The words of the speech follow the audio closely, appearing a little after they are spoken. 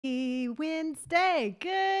Wednesday.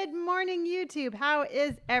 Good morning, YouTube. How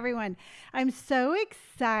is everyone? I'm so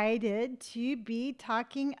excited to be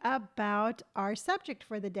talking about our subject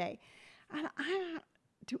for the day. And I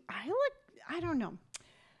don't know.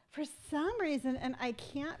 For some reason, and I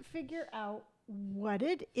can't figure out what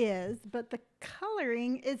it is, but the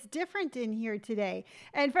coloring is different in here today.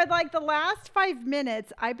 And for like the last 5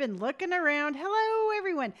 minutes, I've been looking around. Hello,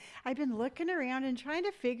 everyone. I've been looking around and trying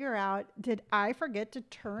to figure out, did I forget to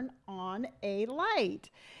turn on a light?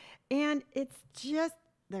 And it's just,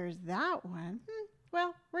 there's that one.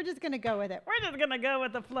 Well, we're just going to go with it. We're just going to go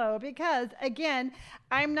with the flow because, again,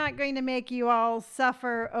 I'm not going to make you all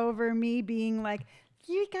suffer over me being like,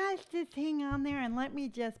 you guys just hang on there and let me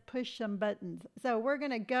just push some buttons. So we're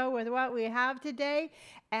going to go with what we have today,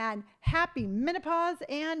 and happy menopause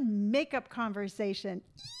and makeup conversation.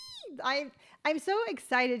 I'm so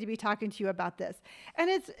excited to be talking to you about this. And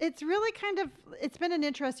it's really it's been an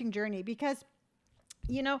interesting journey because,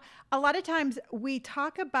 you know, a lot of times we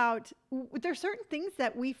talk about, there's certain things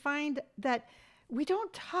that we find that we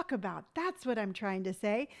don't talk about. That's what I'm trying to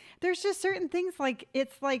say. There's just certain things like,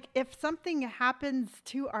 it's like if something happens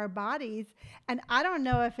to our bodies, and I don't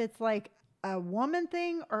know if it's like a woman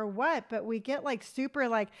thing or what, but we get like super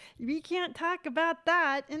like, we can't talk about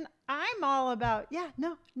that. And I'm all about, yeah,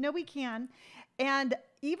 no, we can. And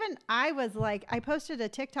even I was like, I posted a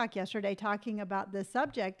TikTok yesterday talking about this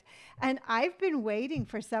subject, and I've been waiting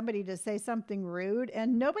for somebody to say something rude,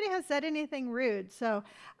 and nobody has said anything rude. So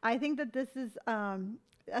I think that this is a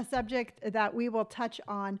subject that we will touch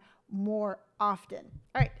on more often.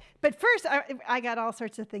 All right. But first, I got all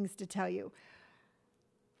sorts of things to tell you.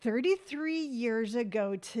 33 years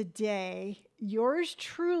ago today, yours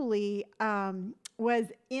truly was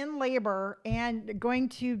in labor and going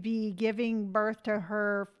to be giving birth to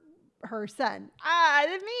her son.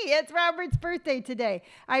 Me, it's Robert's birthday today.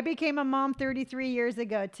 I became a mom 33 years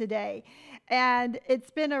ago today. And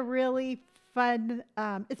it's been a really fun,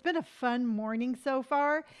 fun morning so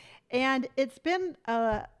far. And it's been,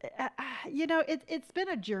 it's been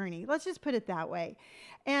a journey. Let's just put it that way.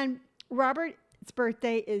 And Robert's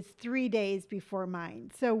birthday is 3 days before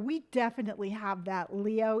mine. So we definitely have that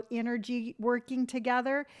Leo energy working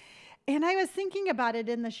together. And I was thinking about it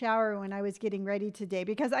in the shower when I was getting ready today,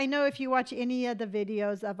 because I know if you watch any of the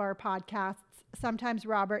videos of our podcasts, sometimes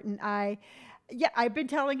Robert and I've been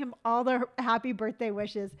telling him all the happy birthday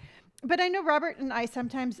wishes. But I know Robert and I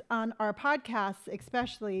sometimes on our podcasts,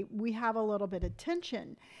 especially, we have a little bit of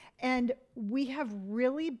tension. And we have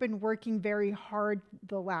really been working very hard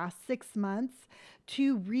the last 6 months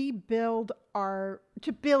to build a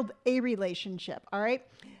relationship. All right.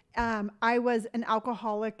 I was an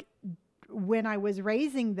alcoholic when I was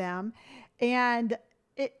raising them, and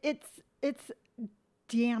it's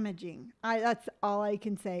damaging. That's all I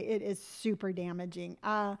can say. It is super damaging.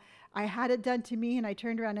 I had it done to me, and I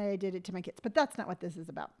turned around and I did it to my kids, but that's not what this is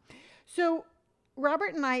about. So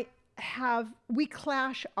Robert and I we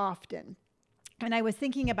clash often. And I was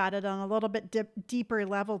thinking about it on a little bit deeper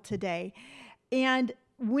level today. And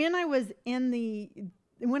when I was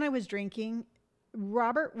drinking,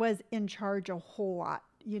 Robert was in charge a whole lot.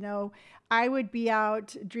 You know, I would be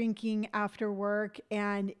out drinking after work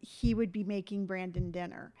and he would be making Brandon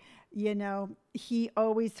dinner. You know, he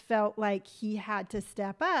always felt like he had to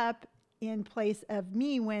step up in place of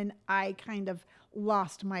me when I kind of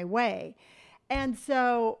lost my way. And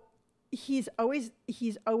so he's always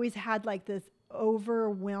had like this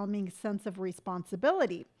overwhelming sense of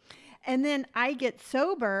responsibility. And then I get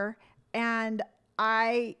sober, and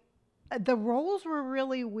the roles were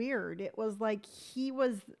really weird. It was like he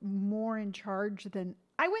was more in charge than,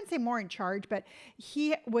 I wouldn't say more in charge, but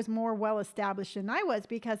he was more well established than I was,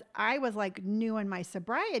 because I was like new in my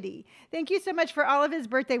sobriety. Thank you so much for all of his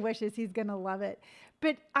birthday wishes. He's going to love it.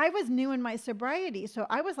 But I was new in my sobriety. So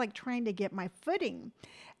I was like trying to get my footing.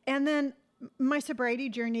 And then my sobriety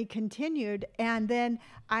journey continued. And then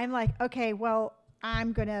I'm like, okay, well,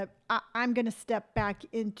 I'm gonna step back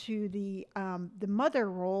into the mother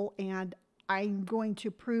role, and I'm going to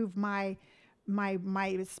prove my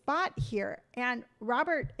spot here. And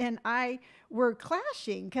Robert and I were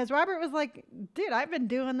clashing because Robert was like, dude, I've been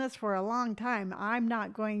doing this for a long time. I'm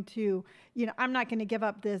not going to give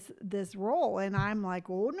up this role. And I'm like,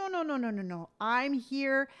 oh, no. I'm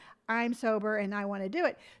here. I'm sober and I want to do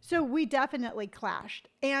it. So we definitely clashed.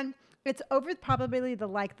 And it's over probably the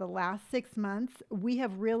last 6 months, we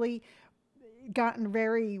have really gotten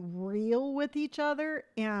very real with each other.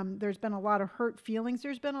 And there's been a lot of hurt feelings.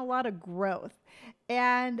 There's been a lot of growth.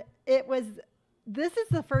 And this is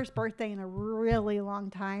the first birthday in a really long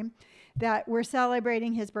time that we're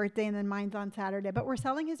celebrating his birthday, and then mine's on Saturday, but we're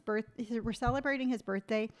celebrating his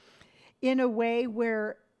birthday in a way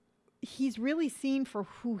where he's really seen for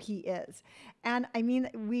who he is. And I mean,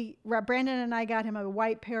 Brandon and I got him a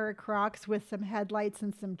white pair of Crocs with some headlights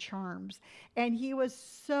and some charms. And he was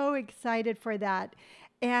so excited for that.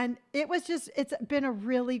 And it's been a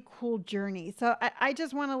really cool journey. So I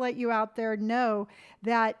just want to let you out there know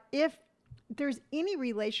that if there's any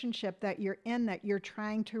relationship that you're in that you're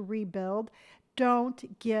trying to rebuild,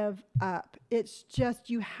 don't give up. It's just,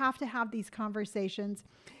 you have to have these conversations.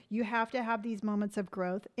 You have to have these moments of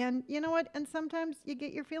growth. And you know what? And sometimes you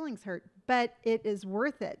get your feelings hurt, but it is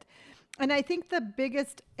worth it. And I think the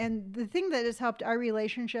biggest and the thing that has helped our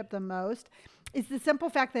relationship the most is the simple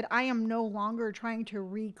fact that I am no longer trying to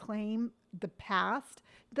reclaim the past.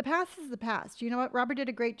 The past is the past. You know what? Robert did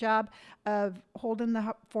a great job of holding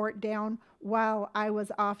the fort down while I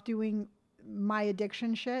was off doing my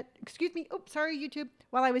addiction shit. Excuse me. Oops, sorry, YouTube.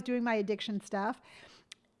 While I was doing my addiction stuff.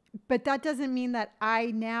 But that doesn't mean that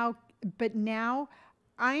now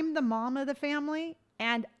I'm the mom of the family,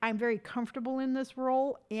 and I'm very comfortable in this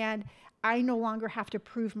role, and I no longer have to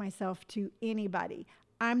prove myself to anybody.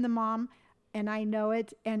 I'm the mom, and I know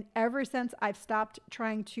it. And ever since I've stopped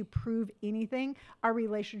trying to prove anything, our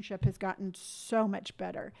relationship has gotten so much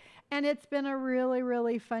better. And it's been a really,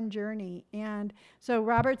 really fun journey. And so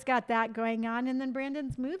Robert's got that going on. And then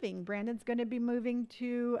Brandon's moving. Brandon's going to be moving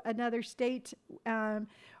to another state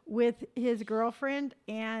with his girlfriend.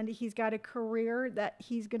 And he's got a career that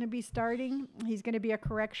he's going to be starting. He's going to be a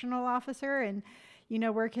correctional officer and, you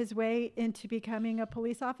know, work his way into becoming a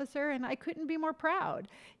police officer. And I couldn't be more proud.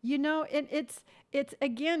 You know, it's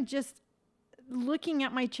again, just looking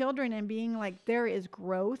at my children and being like, there is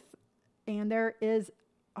growth and there is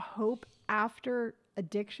hope after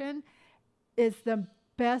addiction is the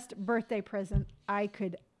best birthday present I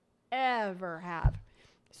could ever have.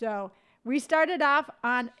 So we started off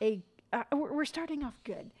on we're starting off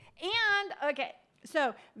good. And okay,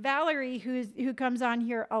 so Valerie, who comes on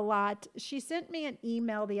here a lot, she sent me an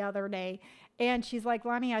email the other day, and she's like,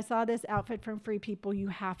 Lonni, I saw this outfit from Free People. You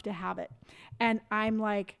have to have it. And I'm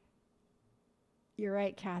like, you're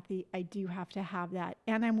right, Kathy. I do have to have that.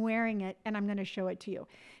 And I'm wearing it, and I'm going to show it to you.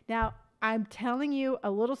 Now, I'm telling you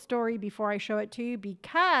a little story before I show it to you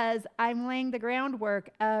because I'm laying the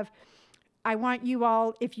groundwork of, I want you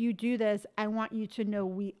all, if you do this, I want you to know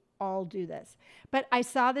we all do this. But I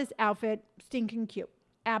saw this outfit, stinking cute.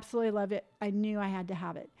 Absolutely loved it. I knew I had to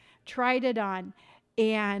have it. Tried it on.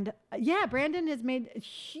 And yeah, Brandon has made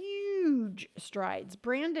huge strides.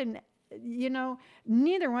 Brandon, you know,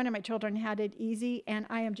 neither one of my children had it easy, and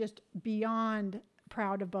I am just beyond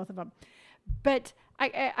proud of both of them. But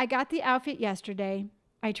I got the outfit yesterday.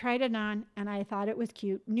 I tried it on, and I thought it was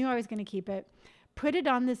cute. Knew I was going to keep it. Put it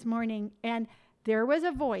on this morning, and there was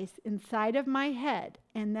a voice inside of my head,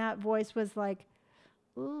 and that voice was like,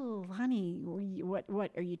 "Ooh, honey,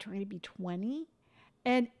 what are you trying to be 20?"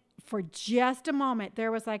 And for just a moment,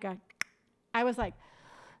 there was like I was like,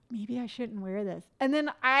 maybe I shouldn't wear this. And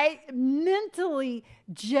then I mentally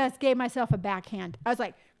just gave myself a backhand. I was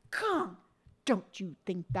like, come, don't you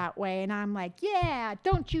think that way? And I'm like, yeah,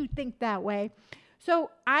 don't you think that way?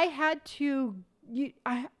 So I had to,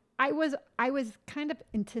 I was kind of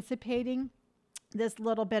anticipating this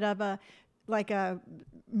little bit of a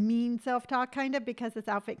mean self-talk kind of, because this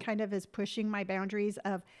outfit kind of is pushing my boundaries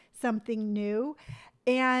of something new.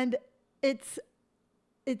 And it's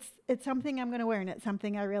something I'm going to wear, and it's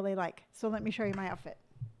something I really like. So let me show you my outfit.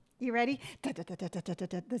 You ready? Da, da, da, da, da, da, da,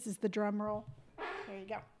 da. This is the drum roll. There you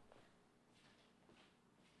go.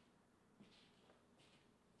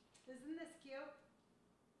 Isn't this cute?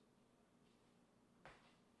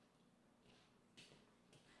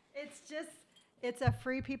 It's a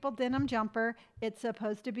Free People denim jumper. It's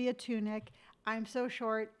supposed to be a tunic. I'm so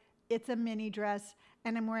short. It's a mini dress,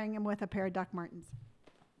 and I'm wearing them with a pair of Doc Martens.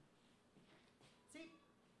 See?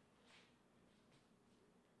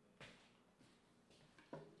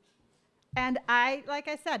 And like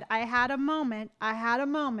I said, I had a moment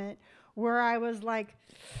where I was like,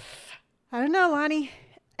 I don't know, Lonni.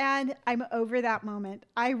 And I'm over that moment.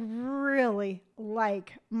 I really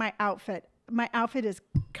like my outfit. My outfit is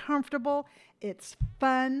comfortable. It's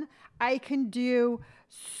fun. I can do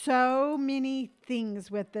so many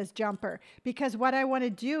things with this jumper, because what I want to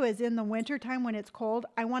do is in the wintertime when it's cold,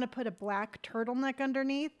 I want to put a black turtleneck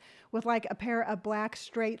underneath with like a pair of black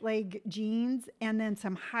straight leg jeans and then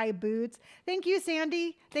some high boots. Thank you,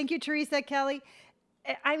 Sandy. Thank you, Teresa Kelly.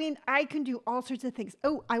 I mean, I can do all sorts of things.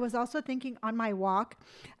 Oh, I was also thinking on my walk,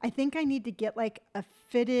 I think I need to get like a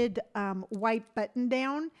fitted white button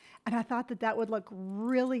down. And I thought that that would look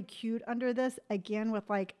really cute under this, again, with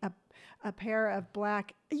like a pair of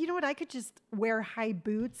black. You know what? I could just wear high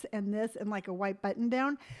boots and this and like a white button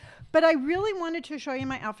down. But I really wanted to show you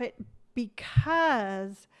my outfit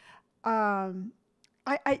because um,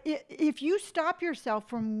 if you stop yourself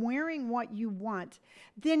from wearing what you want,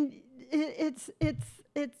 then it's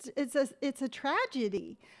a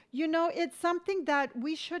tragedy. You know, it's something that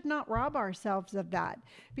we should not rob ourselves of that.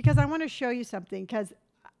 Because I want to show you something. Because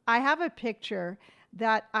I have a picture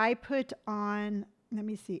that I put on. Let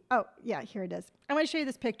me see. Oh, yeah, here it is. I want to show you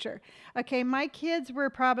this picture. Okay, my kids were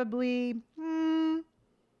probably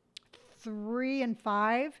 3 and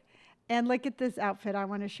 5. And look at this outfit. I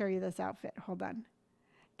want to show you this outfit. Hold on.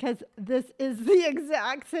 Because this is the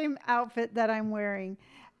exact same outfit that I'm wearing.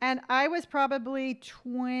 And I was probably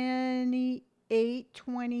 28,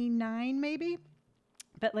 29 maybe.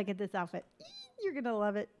 But look at this outfit. You're going to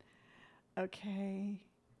love it. Okay.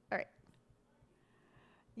 All right.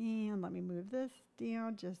 And let me move this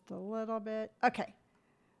down just a little bit. Okay.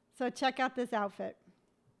 So check out this outfit.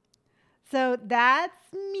 So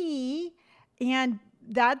that's me. And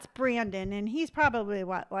that's Brandon, and he's probably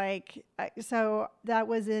what, like, so that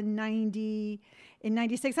was in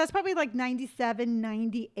 96. That's probably like 97,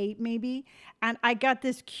 98 maybe. And I got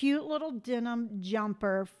this cute little denim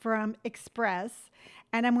jumper from Express,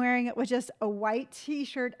 and I'm wearing it with just a white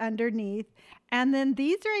t-shirt underneath. And then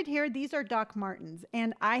these right here, these are Doc Martens,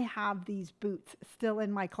 and I have these boots still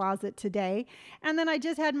in my closet today. And then I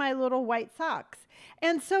just had my little white socks.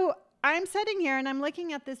 And so I'm sitting here and I'm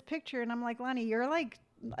looking at this picture and I'm like, Lonni, you're like,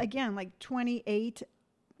 again, like 28,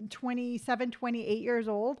 27, 28 years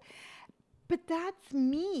old. But that's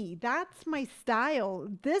me. That's my style.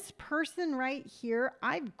 This person right here,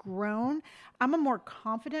 I've grown. I'm a more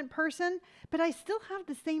confident person, but I still have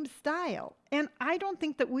the same style. And I don't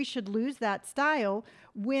think that we should lose that style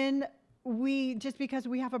when just because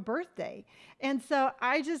we have a birthday. And so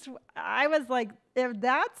I was like, if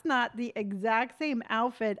that's not the exact same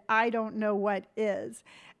outfit, I don't know what is.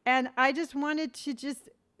 And I just wanted to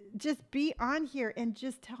just be on here and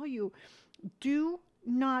just tell you, do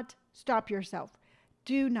not stop yourself.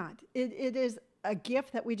 Do not. It is a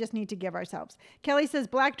gift that we just need to give ourselves. Kelly says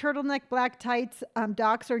black turtleneck, black tights,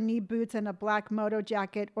 Docs or knee boots, and a black moto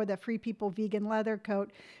jacket, or the Free People vegan leather coat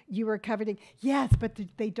you were coveting. Yes, but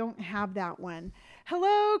they don't have that one.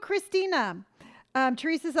 Hello, Christina.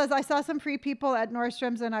 Teresa says, I saw some Free People at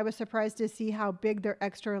Nordstrom's and I was surprised to see how big their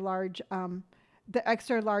extra large, the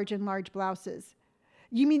extra large and large blouses.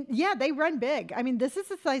 You mean, yeah, they run big. I mean, this is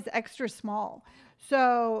a size extra small.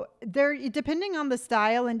 So they're, depending on the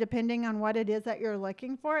style and depending on what it is that you're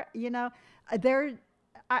looking for, you know, even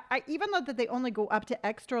though that they only go up to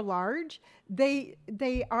extra large, they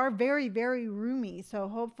are very, very roomy. So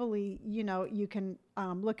hopefully, you know, you can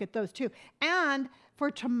look at those too. And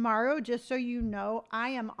for tomorrow, just so you know, I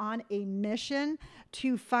am on a mission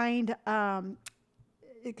to find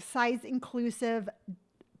size inclusive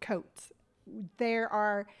coats.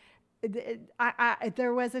 There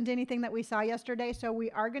wasn't anything that we saw yesterday, so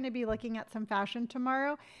we are going to be looking at some fashion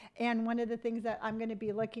tomorrow. And one of the things that I'm going to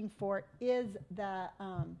be looking for is the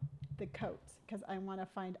coats, because I want to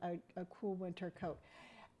find a cool winter coat.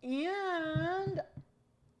 And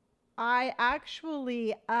I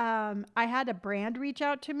actually I had a brand reach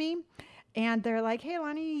out to me, and they're like, hey,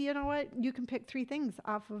 Lonni, you know what? You can pick 3 things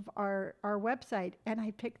off of our website. And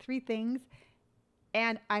I picked 3 things.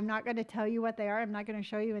 And I'm not going to tell you what they are. I'm not going to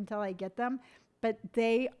show you until I get them. But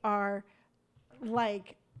they are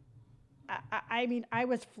like, I mean, I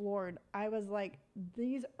was floored. I was like,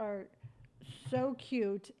 these are so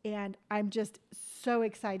cute. And I'm just so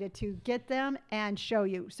excited to get them and show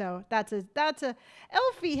you. So that's a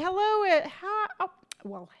Elfie. Hello.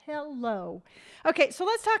 Well, hello. Okay, so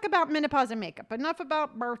let's talk about menopause and makeup. Enough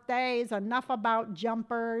about birthdays. Enough about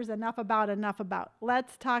jumpers. Enough about.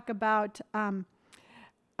 Let's talk about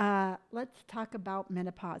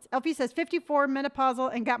menopause. Elfie says 54,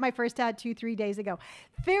 menopausal, and got my first tattoo 3 days ago.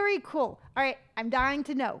 Very cool. All right, I'm dying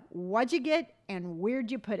to know, what'd you get and where'd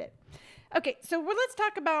you put it? Okay, so let's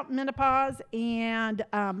talk about menopause and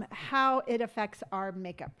how it affects our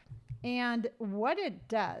makeup. And what it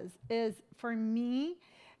does is, for me,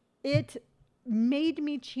 it made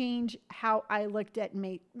me change how I looked at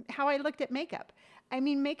makeup. I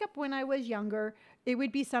mean, makeup when I was younger, it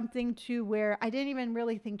would be something to where I didn't even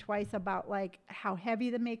really think twice about like how heavy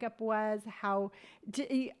the makeup was, I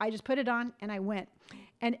just put it on and I went.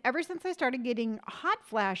 And ever since I started getting hot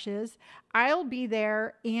flashes, I'll be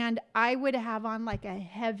there and I would have on like a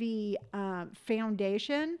heavy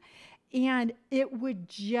foundation, and it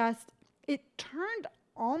turned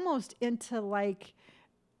almost into like,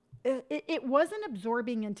 it wasn't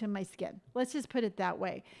absorbing into my skin. Let's just put it that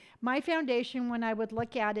way. My foundation, when I would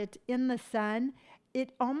look at it in the sun,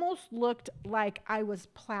 it almost looked like I was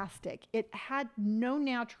plastic. It had no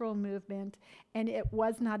natural movement and it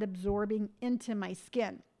was not absorbing into my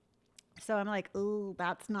skin. So I'm like, oh,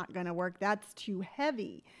 that's not going to work. That's too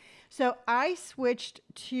heavy. So I switched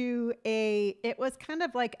to it was kind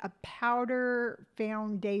of like a powder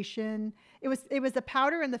foundation. It was a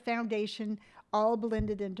powder and the foundation all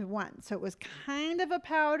blended into one. So it was kind of a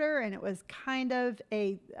powder and it was kind of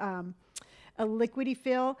a liquidy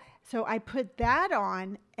feel. So I put that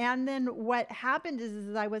on, and then what happened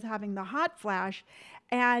is I was having the hot flash,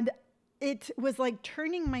 and it was like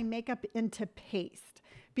turning my makeup into paste.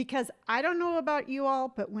 Because I don't know about you all,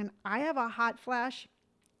 but when I have a hot flash,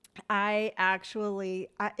 it's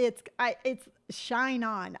shine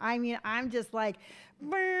on. I mean, I'm just like,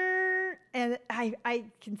 brr, and I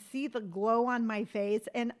can see the glow on my face,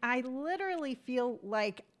 and I literally feel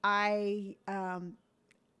like I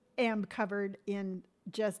am covered in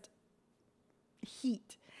just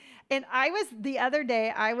heat. And the other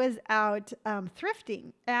day, I was out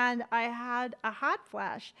thrifting and I had a hot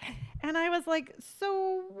flash. And I was like,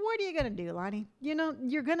 so what are you going to do, Lonni? You know,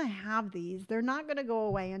 you're going to have these. They're not going to go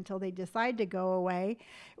away until they decide to go away.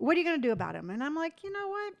 What are you going to do about them? And I'm like, you know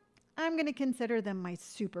what? I'm going to consider them my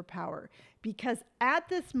superpower, because at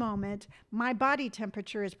this moment, my body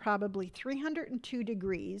temperature is probably 302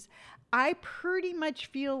 degrees. I pretty much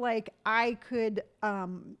feel like I could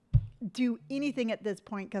do anything at this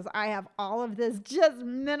point because I have all of this just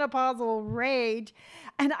menopausal rage.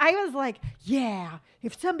 And I was like, yeah,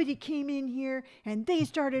 if somebody came in here and they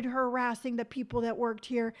started harassing the people that worked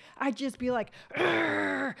here, I'd just be like,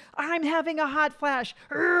 I'm having a hot flash.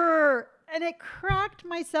 And it cracked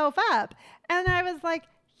myself up. And I was like,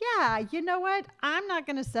 yeah, you know what? I'm not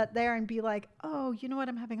going to sit there and be like, oh, you know what?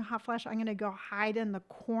 I'm having a hot flash. I'm going to go hide in the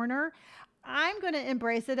corner. I'm going to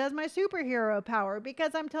embrace it as my superhero power,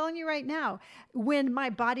 because I'm telling you right now, when my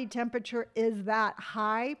body temperature is that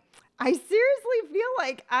high, I seriously feel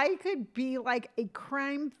like I could be like a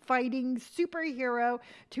crime fighting superhero,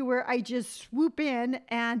 to where I just swoop in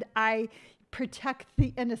and I protect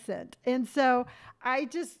the innocent. And so I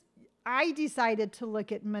decided to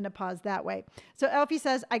look at menopause that way. So Elfie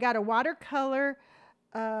says, I got a watercolor,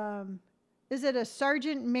 is it a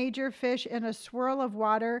sergeant major fish in a swirl of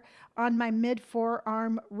water on my mid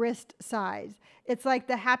forearm wrist size? It's like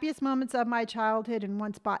the happiest moments of my childhood in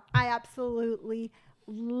one spot. I absolutely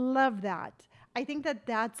love that. I think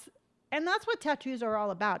that's what tattoos are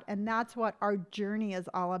all about. And that's what our journey is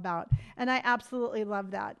all about. And I absolutely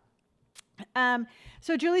love that.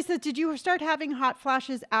 So Julie says, did you start having hot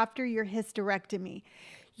flashes after your hysterectomy?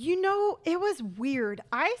 You know, it was weird.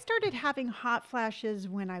 I started having hot flashes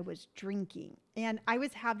when I was drinking, and I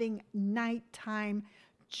was having nighttime,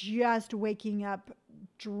 just waking up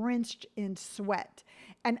drenched in sweat.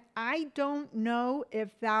 And I don't know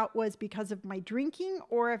if that was because of my drinking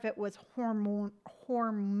or if it was hormonal.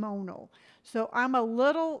 So I'm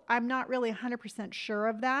not really 100% sure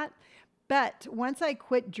of that. But once I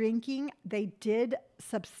quit drinking, they did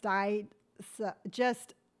subside.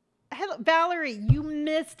 Hello, Valerie, you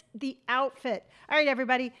missed the outfit. All right,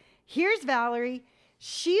 everybody, here's Valerie.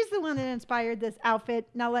 She's the one that inspired this outfit.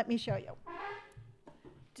 Now let me show you.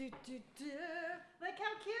 Look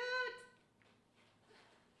how cute.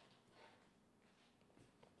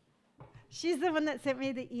 She's the one that sent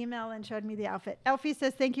me the email and showed me the outfit. Elfie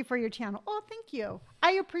says, thank you for your channel. Oh, thank you.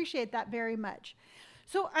 I appreciate that very much.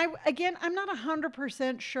 So I'm not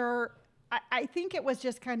 100% sure. I think it was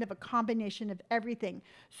just kind of a combination of everything.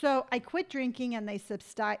 So I quit drinking, and they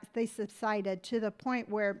subsided to the point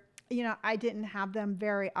where, you know, I didn't have them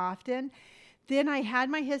very often. Then I had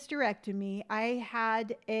my hysterectomy. I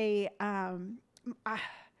had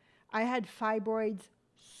fibroids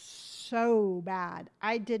so bad.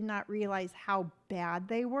 I did not realize how bad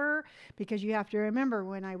they were, because you have to remember,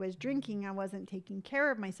 when I was drinking, I wasn't taking care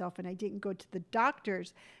of myself, and I didn't go to the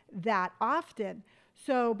doctors that often.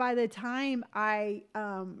 So by the time I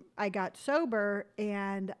got sober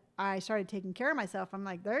and I started taking care of myself, I'm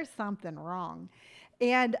like, there's something wrong.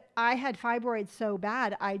 And I had fibroids so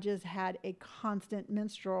bad, I just had a constant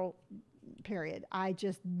menstrual period. I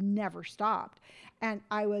just never stopped. And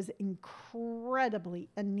I was incredibly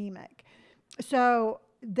anemic. So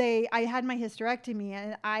I had my hysterectomy,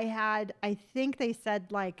 and I think they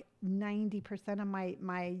said like 90% of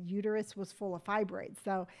my uterus was full of fibroids.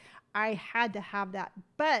 So I had to have that.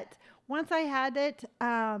 But once I had it,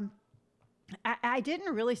 I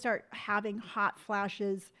didn't really start having hot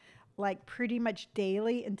flashes like pretty much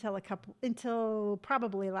daily until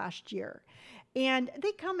probably last year. And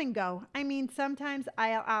they come and go. I mean, sometimes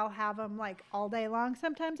I'll have them like all day long.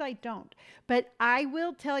 Sometimes I don't. But I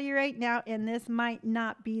will tell you right now, and this might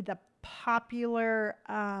not be the popular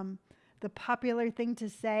thing to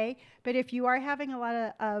say, but if you are having a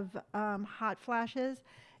lot of hot flashes,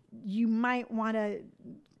 you might want to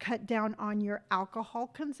cut down on your alcohol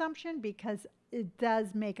consumption, because it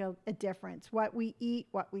does make a difference. What we eat,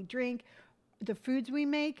 what we drink, the foods we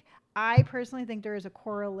make, I personally think there is a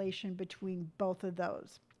correlation between both of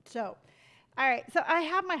those. So, all right. So I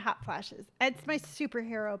have my hot flashes. It's my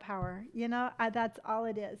superhero power. That's all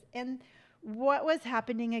it is. And what was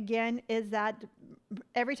happening again is that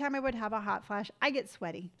every time I would have a hot flash, I get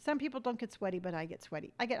sweaty. Some people don't get sweaty, but I get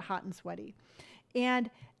sweaty. I get hot and sweaty. And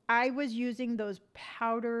I was using those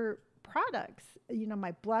powder products.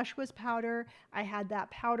 My blush was powder. I had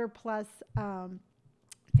that powder plus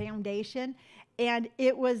foundation, and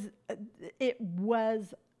it was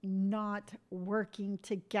not working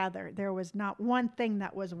together. There was not one thing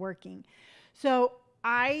that was working. So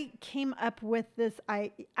I came up with this.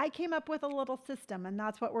 I came up with a little system, and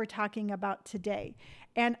that's what we're talking about today.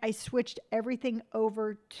 And I switched everything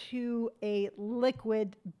over to a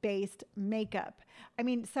liquid-based makeup. I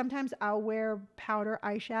mean, sometimes I'll wear powder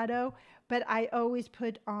eyeshadow, but I always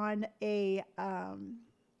put on a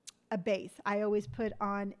base. I always put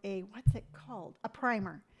on what's it called? A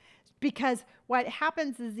primer. Because what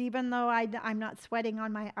happens is, even though I'm not sweating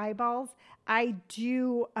on my eyeballs,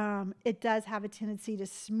 it does have a tendency to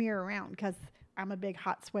smear around because I'm a big,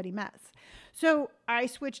 hot, sweaty mess. So I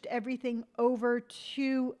switched everything over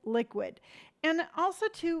to liquid. And also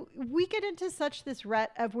we get into such this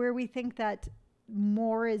rut of where we think that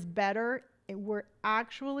more is better. We're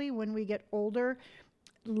actually, when we get older,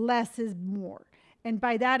 less is more. And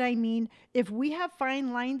by that, I mean, if we have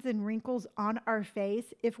fine lines and wrinkles on our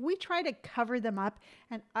face, if we try to cover them up,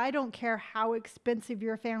 and I don't care how expensive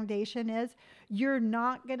your foundation is, you're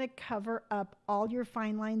not going to cover up all your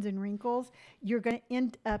fine lines and wrinkles. You're going to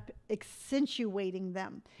end up accentuating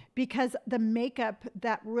them, because the makeup,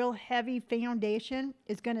 that real heavy foundation,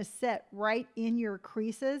 is going to sit right in your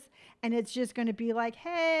creases. And it's just going to be like,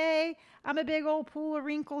 hey, I'm a big old pool of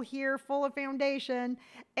wrinkle here full of foundation.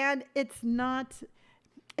 And it's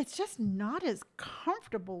just not as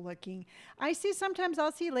comfortable looking. I'll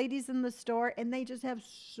see ladies in the store and they just have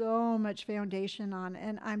so much foundation on.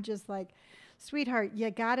 And I'm just like, sweetheart, you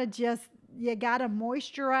gotta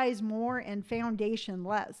moisturize more and foundation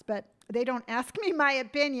less. But they don't ask me my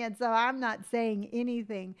opinion, so I'm not saying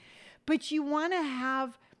anything. But you want to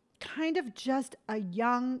have kind of just a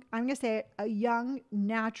young,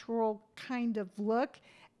 natural kind of look,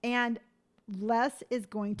 and less is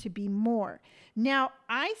going to be more. Now,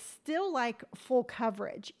 I still like full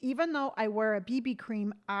coverage. Even though I wear a BB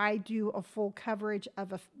cream, I do a full coverage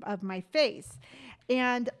of my face.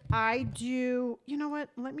 And I do, you know what?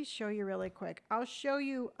 Let me show you really quick. I'll show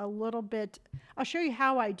you a little bit. I'll show you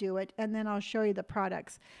how I do it, and then I'll show you the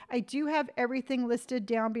products. I do have everything listed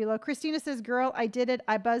down below. Christina says, girl, I did it.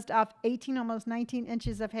 I buzzed off 18, almost 19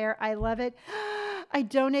 inches of hair. I love it. I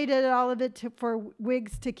donated all of it to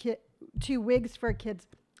wigs for kids.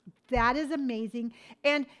 That is amazing.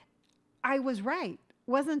 And I was right,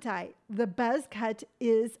 wasn't I? The buzz cut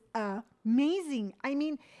is amazing. I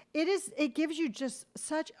mean, it gives you just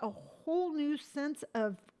such a whole new sense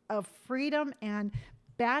of freedom and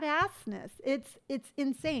badassness. It's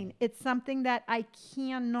insane. It's something that I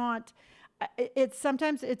cannot,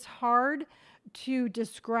 sometimes it's hard to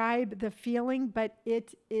describe the feeling, but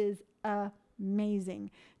it is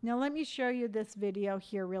amazing. Now let me show you this video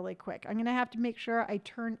here really quick. I'm going to have to make sure I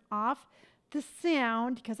turn off the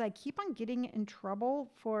sound because I keep on getting in trouble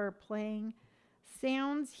for playing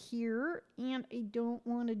sounds here, and I don't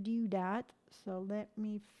want to do that. So let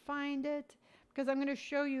me find it, because I'm going to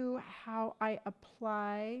show you how I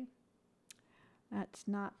apply. That's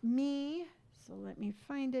not me. So let me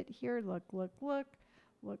find it here. Look.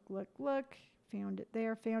 Found it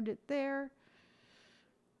there.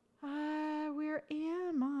 Where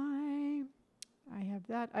am I? I have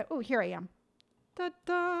that. Oh, here I am.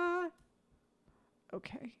 Ta-da!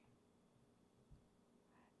 Okay.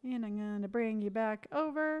 And I'm going to bring you back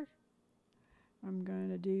over. I'm going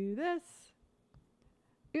to do this.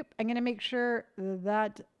 Oop, I'm going to make sure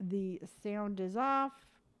that the sound is off.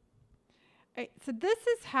 All right, so this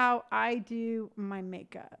is how I do my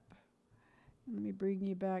makeup. Let me bring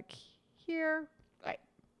you back here. All right.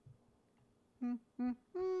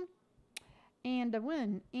 And a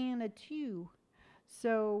 1 and a 2.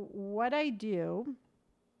 So what I do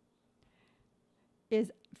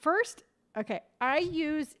is first, okay, I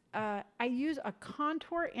use a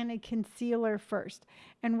contour and a concealer first.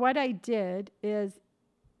 And what I did is,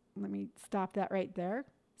 let me stop that right there.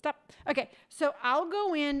 Stop. Okay, so I'll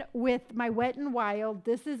go in with my Wet n Wild.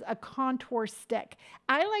 This is a contour stick.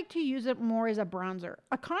 I like to use it more as a bronzer.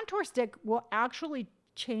 A contour stick will actually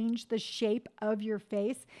change the shape of your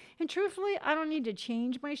face. And truthfully, I don't need to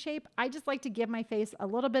change my shape. I just like to give my face a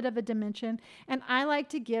little bit of a dimension, and I like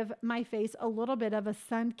to give my face a little bit of a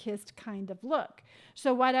sun-kissed kind of look.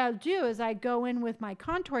 So what I'll do is I go in with my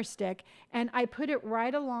contour stick and I put it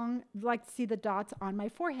right along, like see the dots on my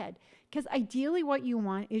forehead. Because ideally what you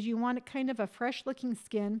want is you want kind of a fresh looking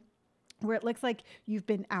skin where it looks like you've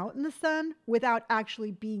been out in the sun without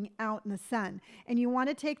actually being out in the sun. And you want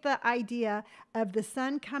to take the idea of the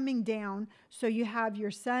sun coming down. So you have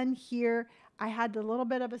your sun here. I had a little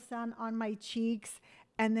bit of a sun on my cheeks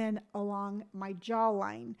and then along my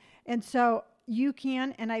jawline. And so you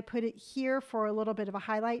can, and I put it here for a little bit of a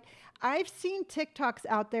highlight. I've seen TikToks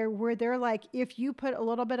out there where they're like, if you put a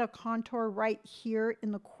little bit of contour right here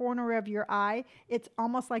in the corner of your eye, it's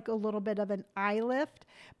almost like a little bit of an eye lift.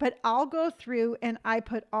 But I'll go through and I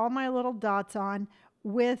put all my little dots on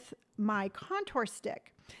with my contour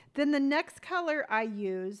stick. Then the next color I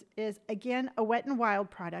use is, again, a Wet n Wild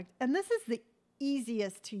product. And this is the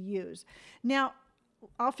easiest to use. Now,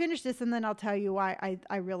 I'll finish this and then I'll tell you why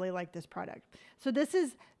I really like this product. So this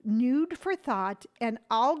is Nude for Thought, and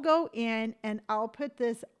I'll go in and I'll put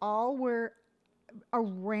this all where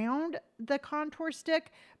around the contour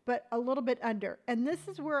stick, but a little bit under. And this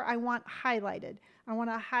is where I want highlighted. I want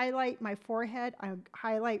to highlight my forehead. I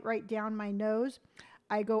highlight right down my nose.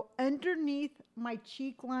 I go underneath my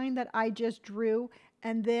cheek line that I just drew,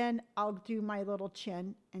 and then I'll do my little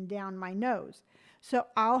chin and down my nose. So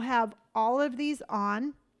I'll have all of these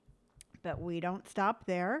on, but we don't stop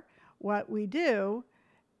there. What we do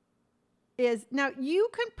is, now you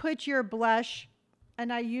can put your blush,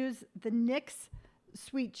 and I use the NYX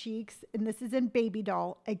Sweet Cheeks, and this is in Baby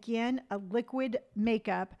Doll. Again, a liquid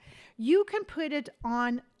makeup. You can put it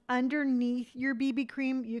on underneath your BB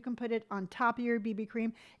cream. You can put it on top of your BB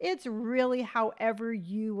cream. It's really however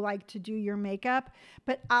you like to do your makeup,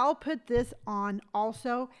 but I'll put this on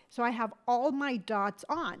also. So I have all my dots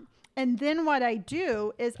on. And then what I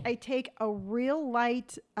do is I take a real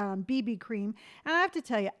light BB cream. And I have to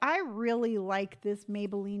tell you, I really like this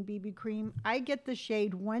Maybelline BB cream. I get the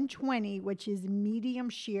shade 120, which is medium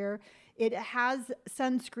sheer. It has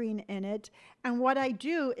sunscreen in it. And what I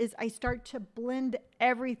do is I start to blend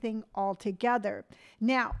everything all together.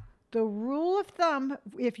 Now, the rule of thumb,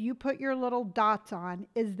 if you put your little dots on,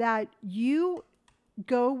 is that you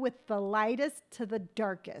go with the lightest to the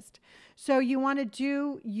darkest. So you want to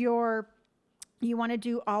do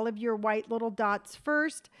all of your white little dots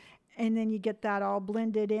first, and then you get that all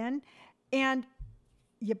blended in. And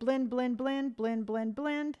you blend, blend, blend, blend, blend,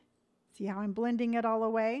 blend. See how I'm blending it all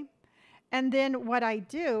away? And then what I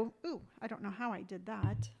do, ooh, I don't know how I did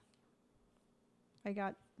that. I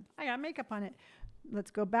got makeup on it.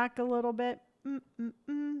 Let's go back a little bit.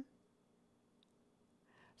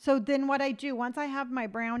 So then what I do, once I have my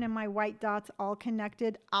brown and my white dots all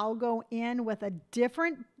connected, I'll go in with a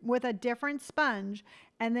different sponge,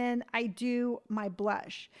 and then I do my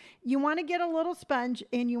blush. You want to get a little sponge,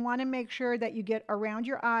 and you want to make sure that you get around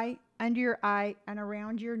your eye, under your eye, and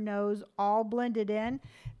around your nose, all blended in.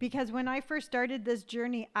 Because when I first started this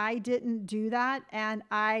journey, I didn't do that, and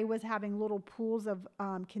I was having little pools of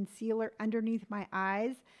concealer underneath my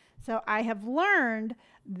eyes. So I have learned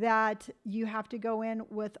that you have to go in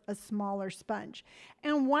with a smaller sponge.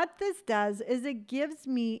 And what this does is it gives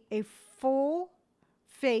me a full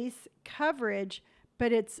face coverage,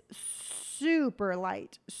 but it's super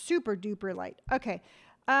light, super duper light. Okay.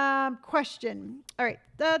 Question. All right.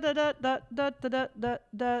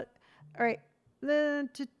 All right.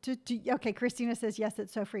 Okay, Christina says, yes,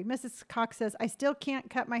 it's so free. Mrs. Cox says, I still can't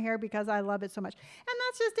cut my hair because I love it so much. And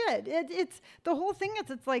that's just it. It's the whole thing is,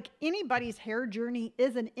 it's like anybody's hair journey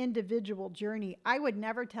is an individual journey. I would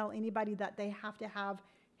never tell anybody that they have to have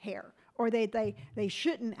hair or they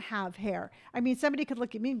shouldn't have hair. I mean, somebody could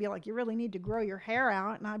look at me and be like, you really need to grow your hair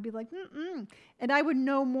out. And I'd be like, And I would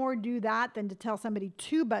no more do that than to tell somebody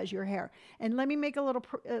to buzz your hair. And let me make a little,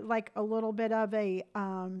 like a little bit of a,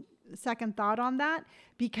 second thought on that,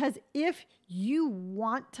 because if you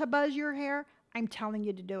want to buzz your hair, I'm telling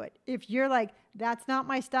you to do it. If you're like, that's not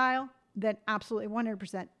my style, then absolutely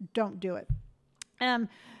 100% don't do it.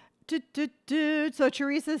 So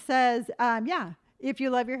Teresa says, yeah, if you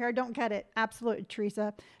love your hair, don't cut it. Absolutely,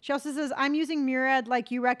 Teresa. She also says, I'm using Murad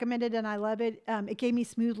like you recommended, and I love it. It gave me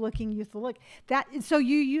smooth looking, youthful look. So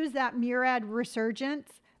you use that Murad Resurgence.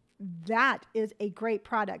 That is a great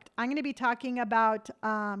product. I'm going to be talking about,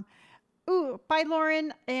 bye,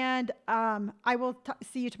 Lauren. And I will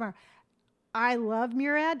see you tomorrow. I love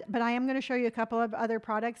Murad, but I am going to show you a couple of other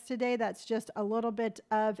products today. That's just a little bit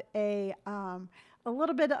of a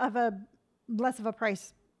less of a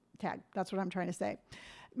price tag. That's what I'm trying to say.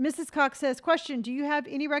 Mrs. Cox says, question, do you have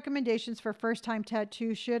any recommendations for first-time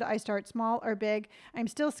tattoo? Should I start small or big? I'm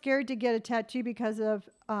still scared to get a tattoo because of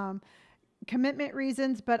commitment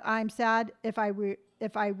reasons, but I'm sad if I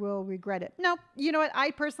will regret it. No, you know what?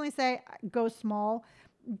 I personally say go small.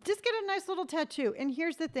 Just get a nice little tattoo. And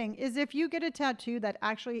here's the thing is if you get a tattoo that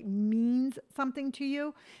actually means something to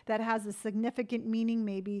you, that has a significant meaning,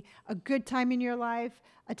 maybe a good time in your life,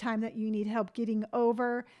 a time that you need help getting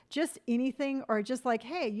over, just anything, or just like,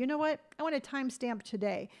 hey, you know what? I want a timestamp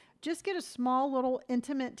today. Just get a small little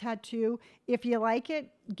intimate tattoo. If you like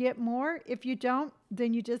it, get more. If you don't,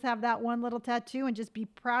 then you just have that one little tattoo and just be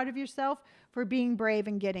proud of yourself for being brave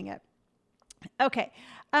and getting it. Okay.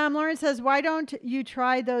 Lauren says, why don't you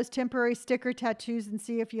try those temporary sticker tattoos and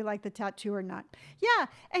see if you like the tattoo or not? Yeah.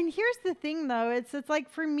 And here's the thing though. It's like,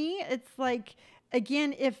 for me, it's like,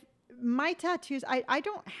 again, if my tattoos, I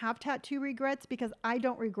don't have tattoo regrets because I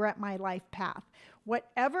don't regret my life path.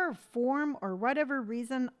 Whatever form or whatever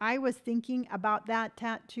reason I was thinking about that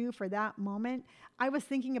tattoo for that moment, I was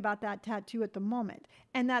thinking about that tattoo at the moment.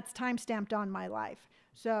 And that's time stamped on my life.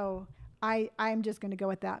 So I'm just going to go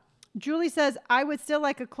with that. Julie says, I would still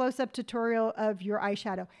like a close-up tutorial of your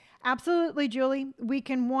eyeshadow. Absolutely, Julie. We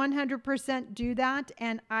can 100% do that,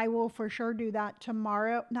 and I will for sure do that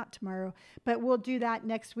tomorrow. Not tomorrow, but we'll do that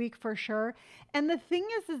next week for sure. And the thing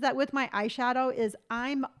is that with my eyeshadow is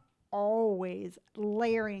I'm always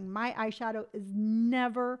layering. My eyeshadow is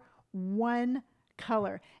never one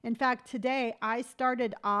color. In fact, today I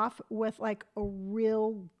started off with like a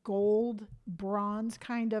real gold bronze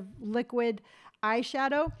kind of liquid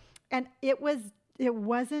eyeshadow. And it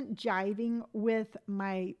wasn't jiving with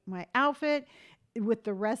my outfit, with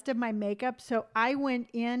the rest of my makeup. So I went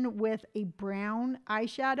in with a brown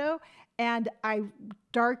eyeshadow and I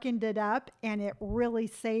darkened it up, and it really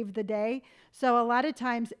saved the day. So a lot of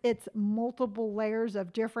times it's multiple layers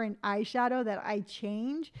of different eyeshadow that I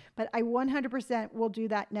change, but I 100% will do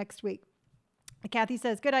that next week. Kathy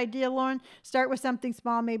says, good idea, Lauren. Start with something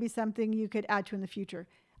small, maybe something you could add to in the future.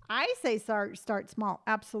 I say start small.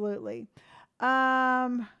 Absolutely.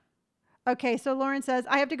 Okay. So Lauren says,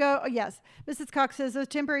 I have to go. Oh, yes. Mrs. Cox says, those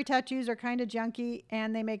temporary tattoos are kind of junky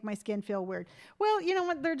and they make my skin feel weird. Well, you know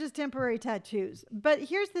what? They're just temporary tattoos. But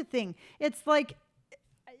here's the thing. It's like,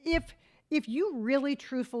 if you really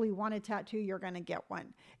truthfully want a tattoo, you're going to get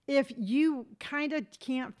one. If you kind of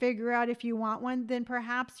can't figure out if you want one, then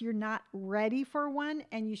perhaps you're not ready for one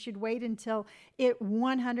and you should wait until it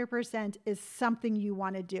 100% is something you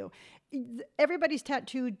want to do. Everybody's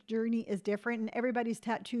tattoo journey is different, and everybody's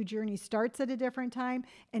tattoo journey starts at a different time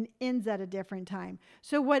and ends at a different time.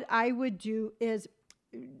 So what I would do is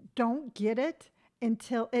don't get it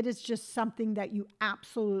until it is just something that you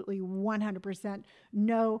absolutely 100%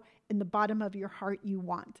 know in the bottom of your heart you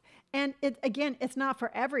want. And it's not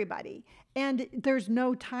for everybody. And there's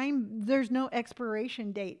no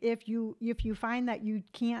expiration date. If you find that you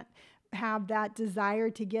can't have that desire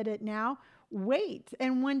to get it now, wait.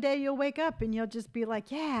 And one day you'll wake up and you'll just be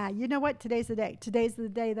like, yeah, you know what? Today's the day. Today's the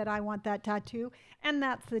day that I want that tattoo. And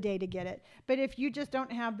that's the day to get it. But if you just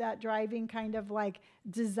don't have that driving kind of like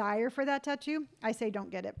desire for that tattoo, I say don't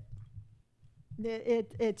get it.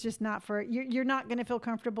 It's just not for, you're not going to feel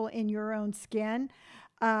comfortable in your own skin.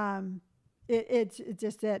 It's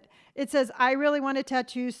just it. It says, I really want a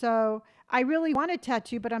tattoo. So I really want a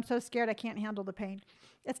tattoo, but I'm so scared I can't handle the pain.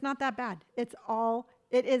 It's not that bad. It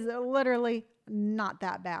is literally not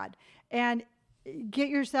that bad. And get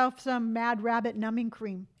yourself some Mad Rabbit numbing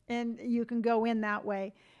cream and you can go in that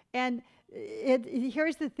way. And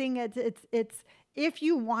here's the thing. It's if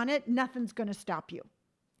you want it, nothing's going to stop you.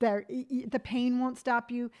 The pain won't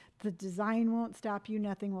stop you. The design won't stop you.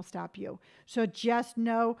 Nothing will stop you. So just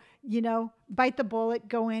know, bite the bullet,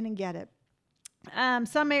 go in and get it.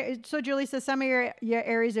 So Julie says some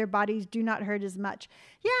areas of your bodies do not hurt as much.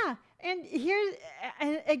 Yeah. And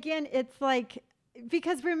again, it's like,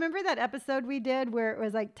 Because remember that episode we did where it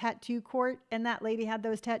was like tattoo court and that lady had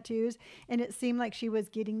those tattoos and it seemed like she was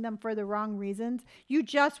getting them for the wrong reasons. You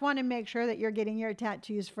just want to make sure that you're getting your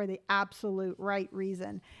tattoos for the absolute right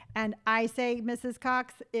reason. And I say, Mrs.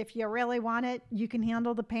 Cox, if you really want it, you can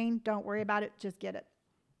handle the pain. Don't worry about it. Just get it.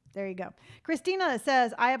 There you go. Christina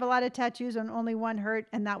says, I have a lot of tattoos and only one hurt,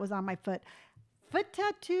 and that was on my foot. Foot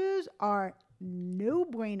tattoos are no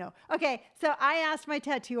bueno. Okay, so I asked my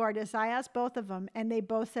tattoo artists, I asked both of them, and they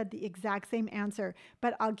both said the exact same answer.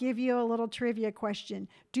 But I'll give you a little trivia question.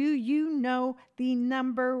 Do you know the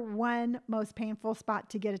number one most painful spot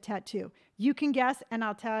to get a tattoo? You can guess, and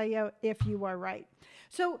I'll tell you if you are right.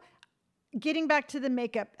 So getting back to the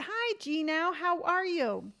makeup. Hi, Gina, how are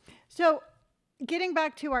you? So getting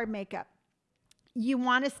back to our makeup, you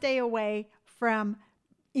want to stay away from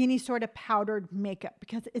any sort of powdered makeup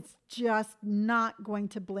because it's just not going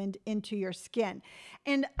to blend into your skin.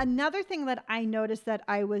 And another thing that I noticed that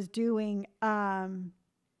I was doing, I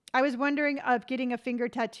was wondering of getting a finger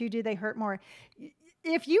tattoo, do they hurt more?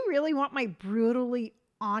 If you really want my brutally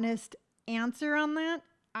honest answer on that,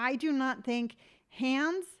 I do not think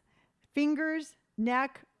hands, fingers,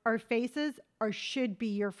 neck, or faces should be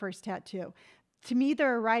your first tattoo. To me,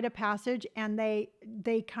 they're a rite of passage and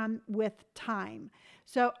they come with time.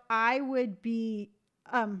 So I would be,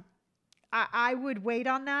 I would wait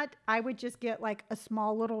on that. I would just get like a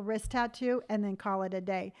small little wrist tattoo and then call it a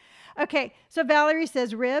day. Okay. So Valerie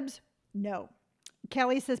says ribs. No.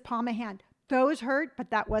 Kelly says palm of hand. Those hurt, but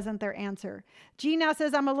that wasn't their answer. G now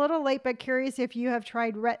says, I'm a little late, but curious if you have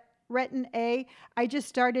tried Retin A. I just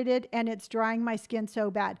started it and it's drying my skin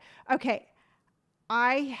so bad. Okay.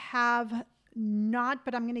 I have not,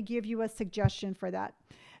 but I'm going to give you a suggestion for that.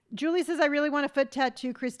 Julie says, I really want a foot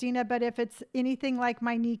tattoo, Christina, but if it's anything like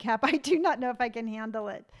my kneecap, I do not know if I can handle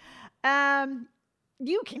it.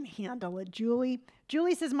 You can handle it, Julie.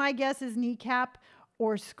 Julie says, my guess is kneecap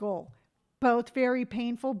or skull. Both very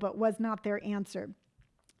painful, but was not their answer.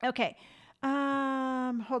 Okay.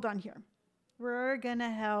 Hold on here. We're going to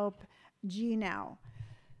help G now.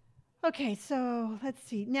 Okay. So let's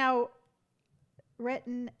see. Now,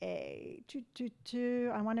 Retin A.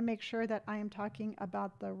 I want to make sure that I am talking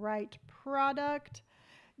about the right product.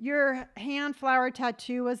 Your hand flower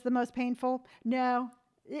tattoo was the most painful? No,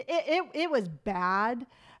 it was bad,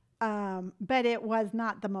 but it was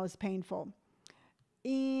not the most painful.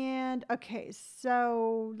 And okay,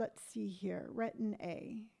 so let's see here. Retin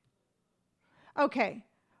A. Okay.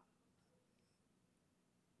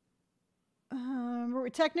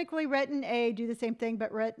 Technically, Retin A do the same thing,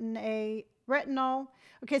 but retinol.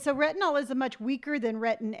 Okay, so retinol is much weaker than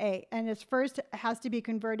Retin A, and its first has to be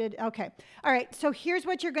converted. Okay, all right, so here's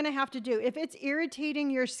what you're going to have to do. If it's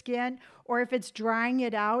irritating your skin or if it's drying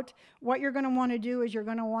it out, what you're going to want to do is you're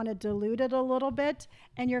going to want to dilute it a little bit,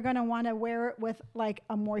 and you're going to want to wear it with like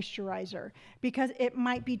a moisturizer because it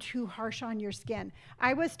might be too harsh on your skin.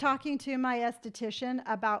 I was talking to my esthetician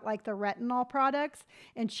about like the retinol products,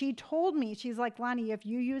 and she told me, she's like, Lonni, if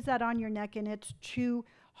you use that on your neck and it's too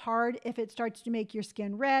hard, if it starts to make your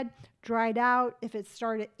skin red, dried out, if it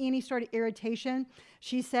started any sort of irritation,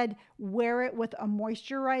 she said wear it with a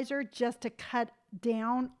moisturizer just to cut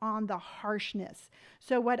down on the harshness.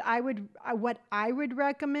 So what I would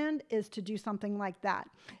recommend is to do something like that.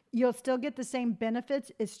 You'll still get the same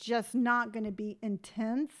benefits. It's just not going to be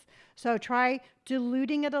intense. So try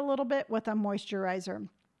diluting it a little bit with a moisturizer.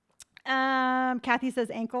 Kathy says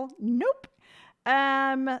ankle. Nope.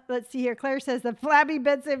 Let's see here. Claire says the flabby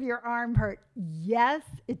bits of your arm hurt. Yes,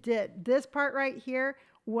 it did. This part right here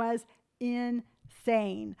was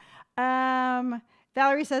insane.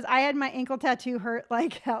 Valerie says, I had my ankle tattoo hurt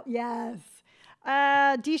like hell. Yes.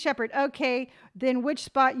 D Shepherd. Okay. Then which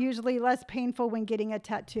spot usually less painful when getting a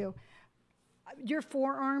tattoo? Your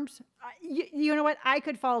forearms. You know what? I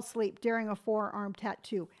could fall asleep during a forearm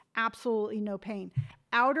tattoo. Absolutely no pain.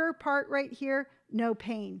 Outer part right here, no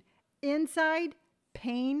pain. Inside,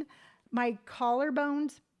 pain. My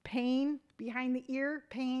collarbones, pain. Behind the ear,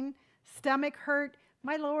 pain. Stomach hurt.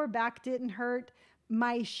 My lower back didn't hurt.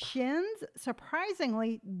 My shins,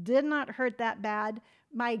 surprisingly, did not hurt that bad.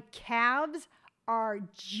 My calves are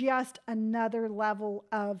just another level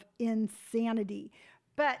of insanity.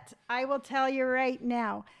 But I will tell you right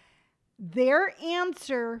now, their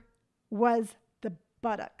answer was the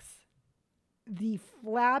buttocks. The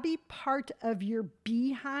flabby part of your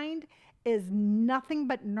behind is nothing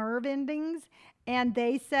but nerve endings. And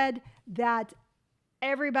they said that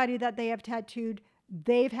everybody that they have tattooed,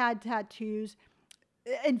 they've had tattoos.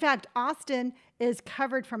 In fact, Austin is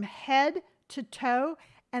covered from head to toe,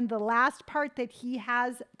 And the last part that he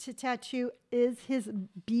has to tattoo is his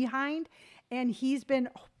behind. And he's been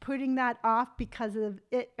putting that off because of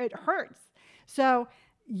it. It hurts. So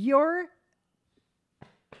your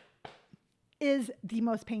is the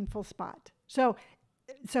most painful spot. So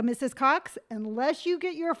Mrs. Cox, unless you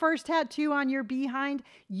get your first tattoo on your behind,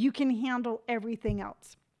 you can handle everything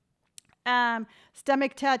else.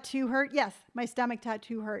 Stomach tattoo hurt. Yes, my stomach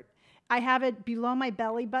tattoo hurt. I have it below my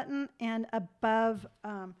belly button and above,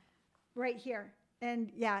 right here.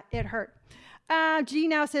 And yeah, it hurt. G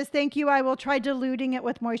now says, thank you. I will try diluting it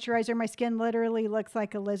with moisturizer. My skin literally looks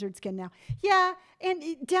like a lizard skin now. Yeah, and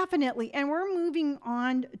definitely. And we're moving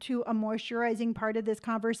on to a moisturizing part of this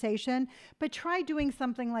conversation, but try doing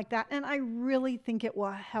something like that. And I really think it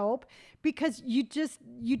will help because you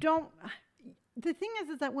don't, the thing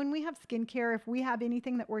is that when we have skincare, if we have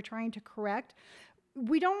anything that we're trying to correct,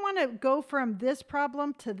 we don't want to go from this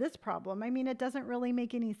problem to this problem. I mean, it doesn't really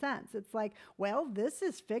make any sense. It's like, well, this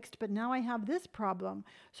is fixed, but now I have this problem.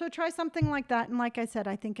 So try something like that. And like I said,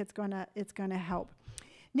 I think it's gonna help.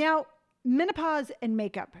 Now, menopause and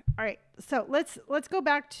makeup. All right, so let's go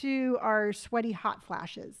back to our sweaty hot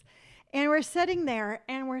flashes. And we're sitting there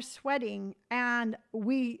and we're sweating and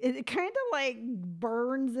it kind of like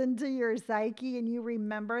burns into your psyche and you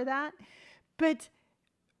remember that. But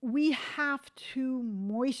we have to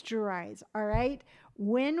moisturize, all right?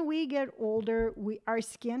 When we get older, our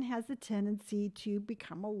skin has a tendency to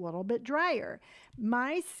become a little bit drier.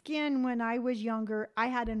 My skin, when I was younger, I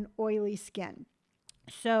had an oily skin.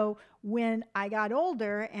 So when I got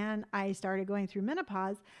older and I started going through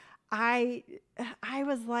menopause, I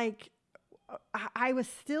was like, I was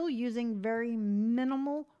still using very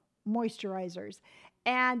minimal moisturizers.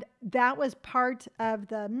 And that was part of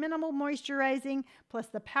the minimal moisturizing plus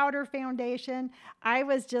the powder foundation. I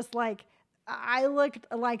was just like, I looked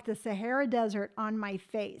like the Sahara Desert on my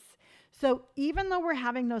face. So even though we're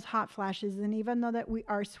having those hot flashes and even though that we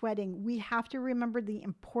are sweating, we have to remember the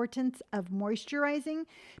importance of moisturizing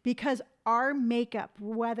because our makeup,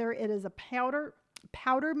 whether it is a powder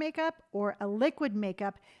makeup or a liquid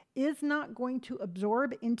makeup, is not going to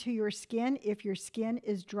absorb into your skin if your skin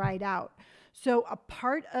is dried out. So a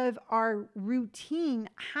part of our routine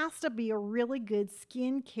has to be a really good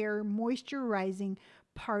skincare moisturizing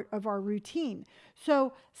part of our routine.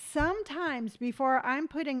 So sometimes before I'm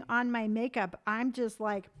putting on my makeup, I'm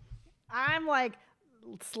like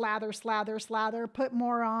slather, slather, slather, put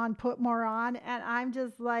more on. And I'm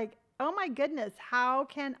just like, oh my goodness, how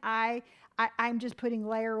can I'm just putting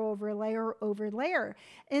layer over layer over layer.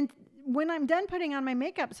 And when I'm done putting on my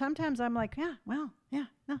makeup, sometimes I'm like,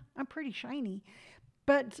 I'm pretty shiny.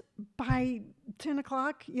 But by 10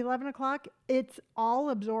 o'clock, 11 o'clock, it's all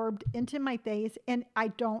absorbed into my face and I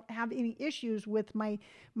don't have any issues with my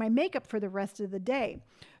makeup for the rest of the day.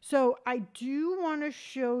 So I do want to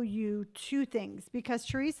show you two things because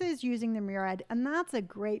Teresa is using the Murad and that's a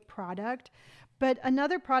great product. But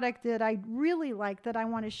another product that I really like that I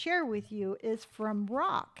want to share with you is from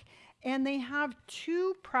Rock. And they have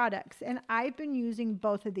two products, and I've been using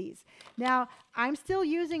both of these. Now, I'm still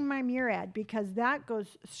using my Murad because that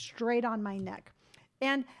goes straight on my neck.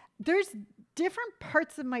 And there's different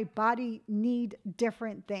parts of my body need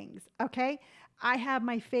different things, okay? I have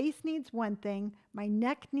my face needs one thing, my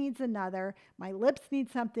neck needs another, my lips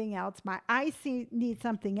need something else, my eyes need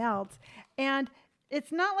something else. And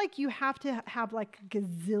it's not like you have to have like a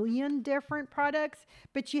gazillion different products,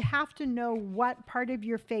 but you have to know what part of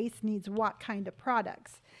your face needs what kind of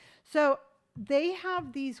products. So they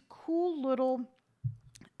have these cool little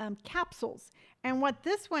capsules. And what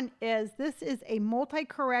this is a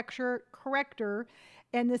multi-corrector,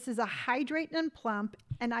 and this is a hydrate and plump,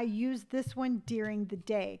 and I use this one during the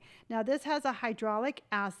day. Now this has a hydraulic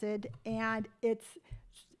acid, and it's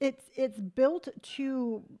built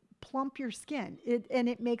to plump your skin, and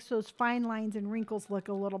it makes those fine lines and wrinkles look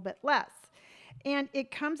a little bit less. And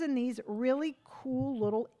it comes in these really cool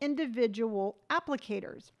little individual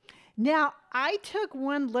applicators. Now, I took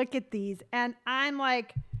one look at these and I'm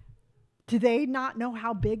like, do they not know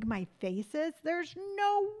how big my face is? There's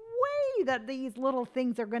no way that these little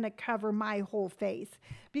things are going to cover my whole face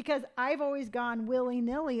because I've always gone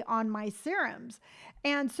willy-nilly on my serums.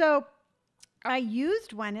 And so I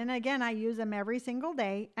used one, and again, I use them every single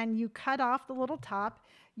day, and you cut off the little top,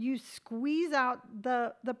 you squeeze out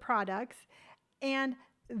the products, and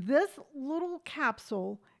this little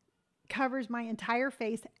capsule covers my entire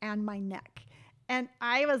face and my neck. And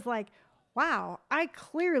I was like, wow, I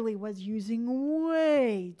clearly was using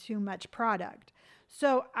way too much product.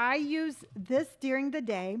 So I use this during the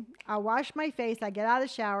day. I wash my face, I get out of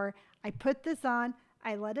the shower, I put this on,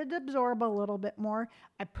 I let it absorb a little bit more.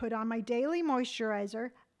 I put on my daily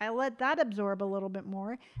moisturizer. I let that absorb a little bit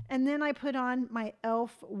more. And then I put on my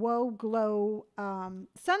e.l.f. Whoa Glow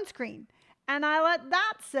sunscreen. And I let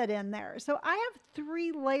that sit in there. So I have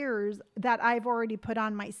 3 layers that I've already put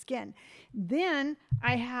on my skin. Then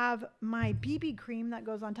I have my BB cream that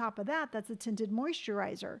goes on top of that. That's a tinted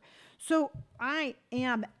moisturizer. So I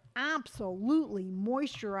am absolutely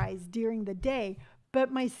moisturized during the day,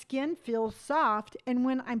 but my skin feels soft. And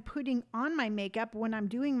when I'm putting on my makeup, when I'm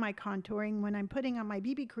doing my contouring, when I'm putting on my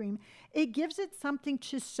BB cream, it gives it something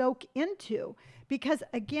to soak into. Because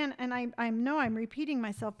again, and I know I'm repeating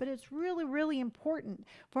myself, but it's really, really important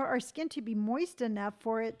for our skin to be moist enough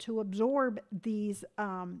for it to absorb these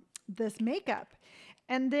this makeup.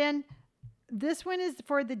 And then this one is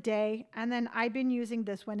for the day, and then I've been using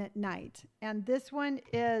this one at night. And this one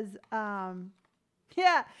is,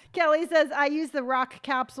 yeah, Kelly says, I use the rock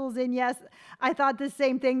capsules, and yes, I thought the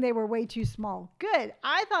same thing. They were way too small. Good.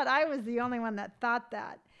 I thought I was the only one that thought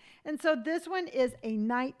that. And so this one is a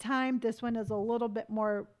nighttime. This one is a little bit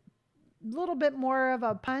more of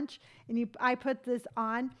a punch. And I put this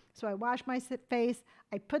on. So I wash my face.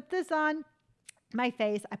 I put this on my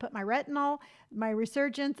face. I put my retinol, my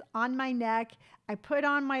Resurgence on my neck. I put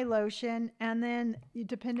on my lotion. And then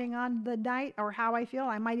depending on the night or how I feel,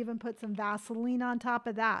 I might even put some Vaseline on top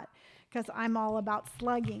of that, because I'm all about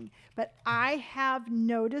slugging. But I have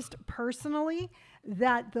noticed personally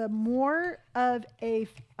that the more of a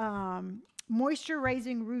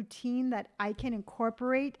moisturizing routine that I can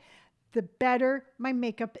incorporate, the better my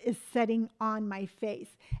makeup is setting on my face.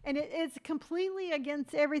 And it's completely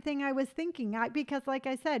against everything I was thinking. Because like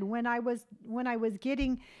I said, when I was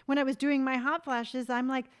doing my hot flashes, I'm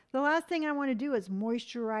like, the last thing I want to do is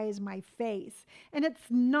moisturize my face. And it's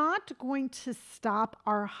not going to stop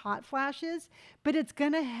our hot flashes, but it's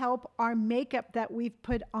going to help our makeup that we've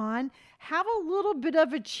put on have a little bit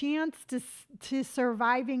of a chance to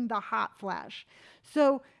surviving the hot flash.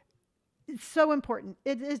 So it's so important.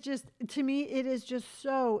 It is just, to me, it is just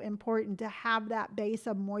so important to have that base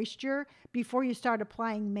of moisture before you start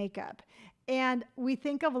applying makeup. And we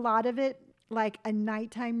think of a lot of it like a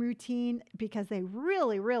nighttime routine, because they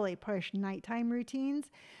really, really push nighttime routines.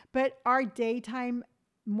 But our daytime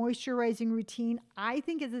moisturizing routine, I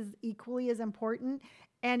think, is equally as important.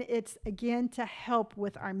 And it's, again, to help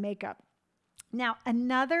with our makeup. Now,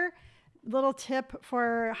 another little tip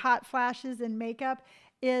for hot flashes and makeup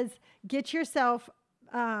is get yourself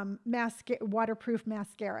waterproof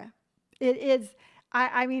mascara. It is,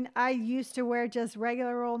 I mean, I used to wear just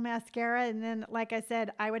regular old mascara, and then, like I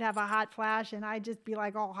said, I would have a hot flash and I'd just be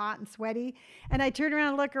like all hot and sweaty. And I'd turn around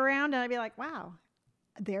and look around and I'd be like, wow,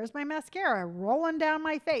 there's my mascara rolling down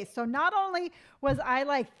my face. So not only was I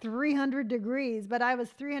like 300 degrees, but I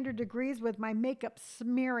was 300 degrees with my makeup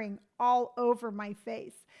smearing all over my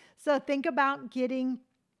face. So think about getting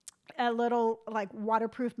a little like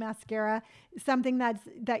waterproof mascara, something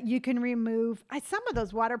that you can remove. Some of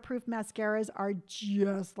those waterproof mascaras are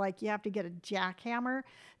just like you have to get a jackhammer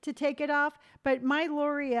to take it off. But my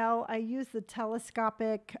L'Oreal, I use the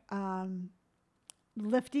telescopic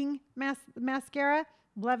lifting mascara.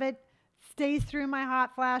 Love it. Stays through my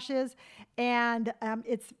hot flashes, and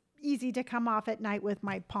it's easy to come off at night with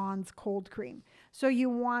my Pond's cold cream. So you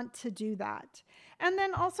want to do that. And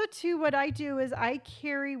then also too, what I do is I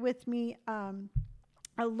carry with me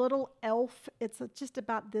a little e.l.f. It's just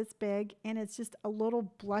about this big, and it's just a little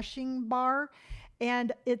blushing bar.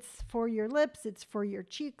 And it's for your lips, it's for your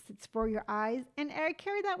cheeks, it's for your eyes. And I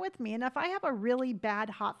carry that with me. And if I have a really bad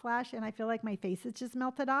hot flash and I feel like my face is just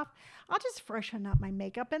melted off, I'll just freshen up my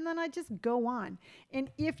makeup and then I just go on.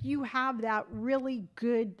 And if you have that really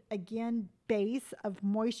good, again, base of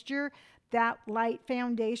moisture, that light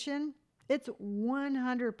foundation, it's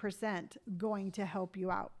 100% going to help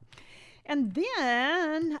you out. And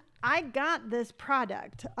then I got this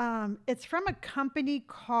product. It's from a company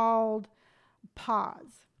called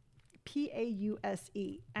Pause, Pause.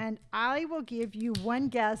 And I will give you one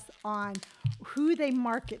guess on who they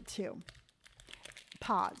market to.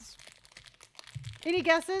 Pause. Any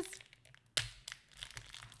guesses?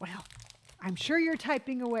 Well, I'm sure you're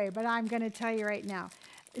typing away, but I'm going to tell you right now.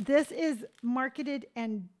 This is marketed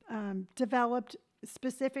and developed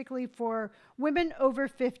specifically for women over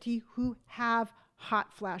 50 who have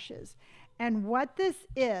hot flashes. And what this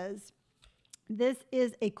is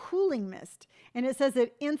a cooling mist, and it says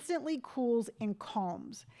it instantly cools and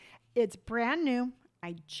calms. It's brand new.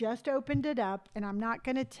 I just opened it up, and I'm not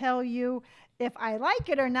going to tell you if I like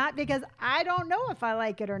it or not, because I don't know if I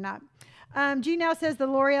like it or not. G now says the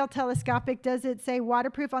L'Oreal telescopic. Does it say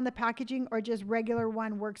waterproof on the packaging or just regular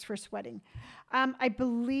one works for sweating? I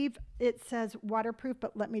believe it says waterproof,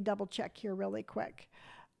 but let me double check here really quick.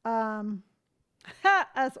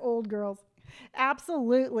 Us old girls.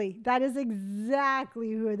 Absolutely. That is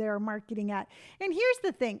exactly who they're marketing at. And here's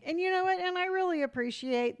the thing. And you know what? And I really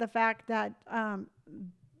appreciate the fact that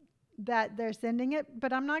that they're sending it,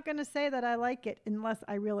 but I'm not going to say that I like it unless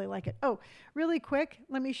I really like it. Oh, really quick,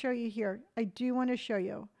 let me show you here. I do want to show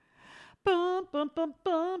you. Bum, bum, bum,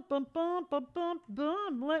 bum, bum, bum, bum, bum,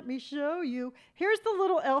 bum. Let me show you. Here's the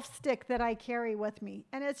little elf stick that I carry with me.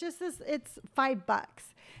 And it's just this, it's $5.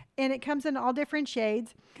 And it comes in all different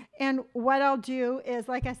shades. And what I'll do is,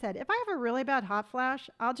 like I said, if I have a really bad hot flash,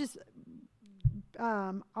 I'll just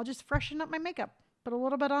freshen up my makeup. Put a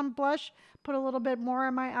little bit on blush, put a little bit more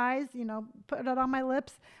on my eyes, you know, put it on my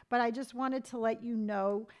lips. But I just wanted to let you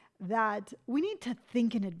know that we need to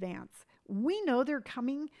think in advance. We know they're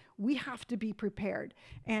coming. We have to be prepared.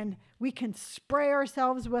 And we can spray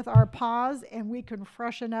ourselves with our paws and we can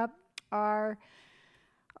freshen up our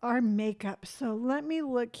makeup. So let me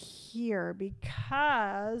look here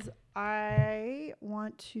because I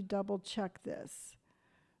want to double check this.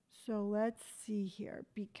 So let's see here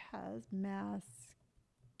because mascara.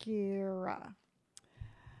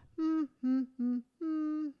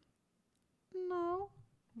 No.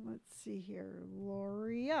 Let's see here.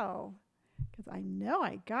 L'Oreal. Because I know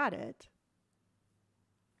I got it.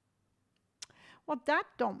 Well, that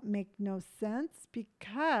don't make no sense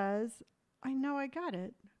because I know I got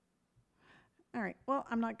it. All right. Well,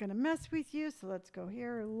 I'm not going to mess with you. So let's go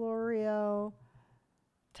here. L'Oreal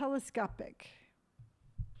telescopic.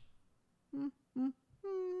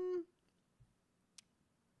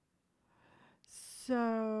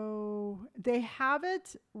 So they have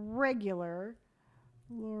it regular.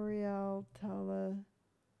 L'Oreal telescopic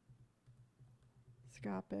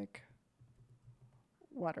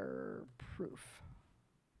waterproof.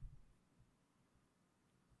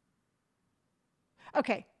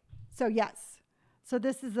 Okay, so yes. So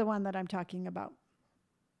this is the one that I'm talking about.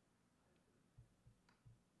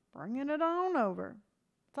 Bringing it on over.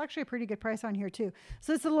 It's actually a pretty good price on here too.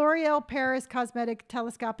 So it's the L'Oreal Paris Cosmetic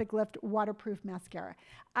Telescopic Lift Waterproof Mascara.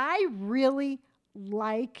 I really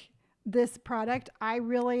like this product. I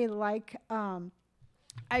really like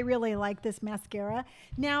this mascara.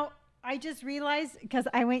 Now, I just realized because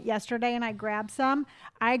I went yesterday and I grabbed some.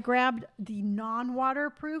 I grabbed the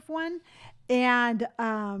non-waterproof one and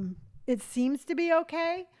it seems to be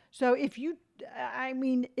okay. So if you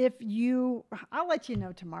I'll let you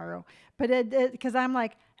know tomorrow, but because I'm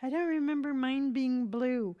like, I don't remember mine being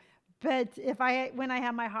blue, but when I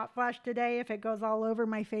have my hot flash today, if it goes all over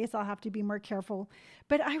my face, I'll have to be more careful.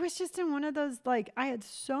 But I was just in one of those, like, I had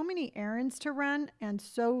so many errands to run and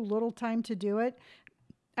so little time to do it.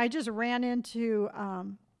 I just ran into,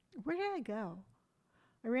 where did I go?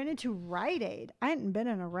 I ran into Rite Aid. I hadn't been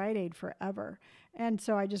in a Rite Aid forever. And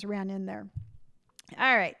so I just ran in there.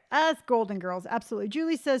 All right. Us Golden Girls. Absolutely.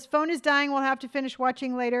 Julie says, phone is dying. We'll have to finish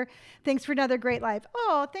watching later. Thanks for another great live.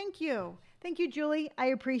 Oh, thank you. Thank you, Julie. I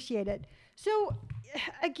appreciate it. So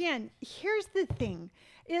again, here's the thing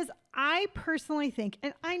is I personally think,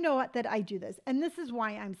 and I know that I do this, and this is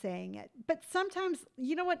why I'm saying it, but sometimes,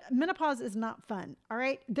 you know what? Menopause is not fun. All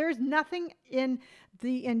right. There's nothing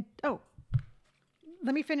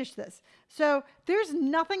let me finish this. So there's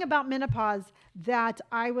nothing about menopause that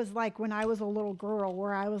I was like when I was a little girl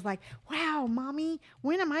where I was like, wow, mommy,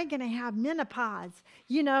 when am I going to have menopause?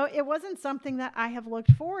 You know, it wasn't something that I have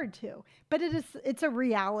looked forward to, but it's a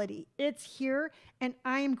reality. It's here and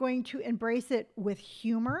I am going to embrace it with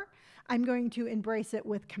humor. I'm going to embrace it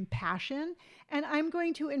with compassion and I'm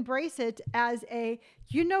going to embrace it as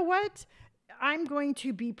you know what? I'm going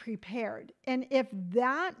to be prepared. And if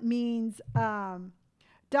that means,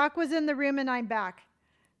 Doc was in the room and I'm back.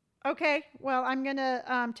 Okay, well, I'm going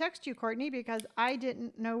to text you, Courtney, because I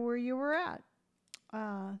didn't know where you were at.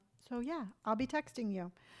 So, yeah, I'll be texting you.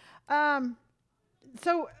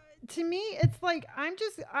 So, to me, it's like I'm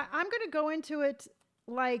going to go into it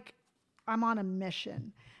like I'm on a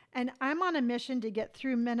mission. And I'm on a mission to get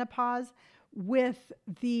through menopause with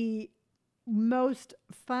the most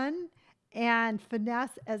fun and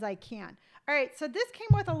finesse as I can. All right, so this came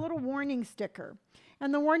with a little warning sticker.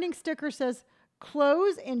 And the warning sticker says,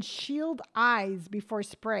 close and shield eyes before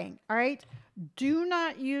spraying. All right. Do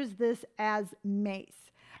not use this as mace.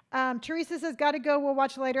 Teresa says, got to go. We'll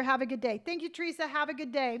watch later. Have a good day. Thank you, Teresa. Have a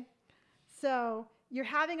good day. So you're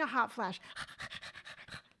having a hot flash.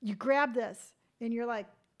 You grab this and you're like,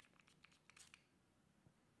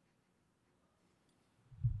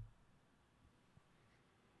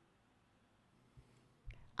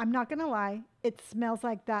 I'm not going to lie. It smells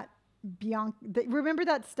like that Bianca. Remember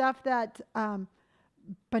that stuff that,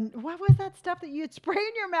 but what was that stuff that you'd spray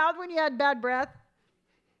in your mouth when you had bad breath?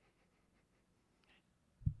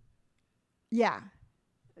 Yeah.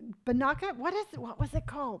 Banaka, what was it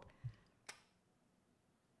called?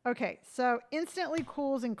 Okay, so instantly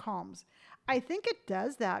cools and calms. I think it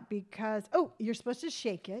does that because, oh, you're supposed to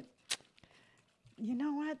shake it. You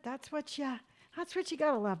know what? That's what you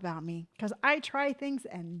gotta love about me, because I try things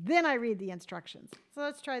and then I read the instructions. So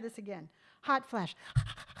let's try this again. Hot flash.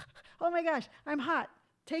 Oh my gosh, I'm hot.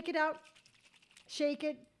 Take it out, shake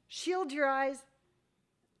it, shield your eyes,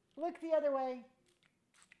 look the other way.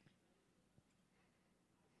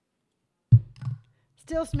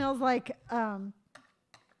 Still smells like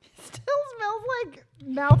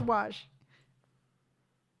mouthwash.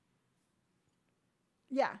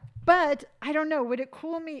 Yeah, but I don't know. Would it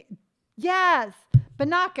cool me? Yes,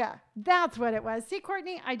 Banaka. That's what it was. See,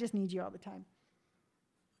 Courtney, I just need you all the time.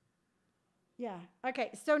 Yeah.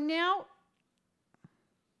 Okay, so now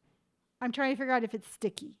I'm trying to figure out if it's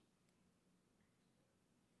sticky.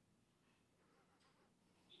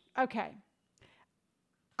 Okay.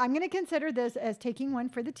 I'm going to consider this as taking one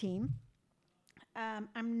for the team.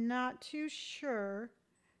 I'm not too sure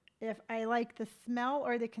if I like the smell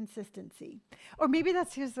or the consistency. Or maybe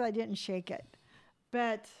that's because I didn't shake it.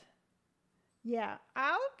 But yeah,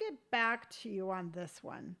 I'll get back to you on this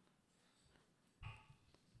one.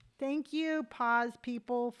 Thank you, Pause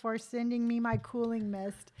people, for sending me my cooling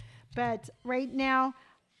mist. But right now,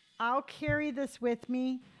 I'll carry this with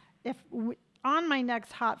me. On my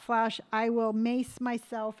next hot flash, I will mace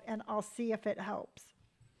myself and I'll see if it helps.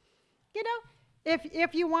 You know,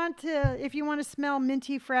 if you want to smell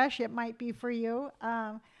minty fresh, it might be for you.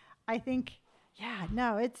 I think, yeah,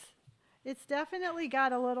 no, it's definitely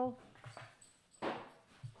got a little.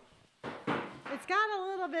 It's got a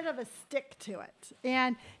little bit of a stick to it.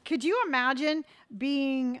 And could you imagine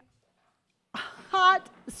being hot,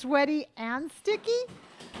 sweaty, and sticky?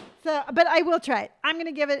 So, but I will try it. I'm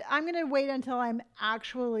going to wait until I'm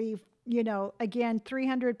actually, again,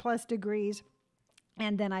 300 plus degrees,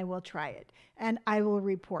 and then I will try it and I will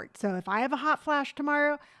report. So if I have a hot flash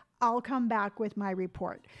tomorrow, I'll come back with my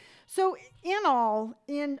report. So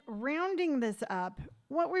in rounding this up,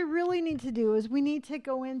 what we really need to do is we need to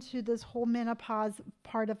go into this whole menopause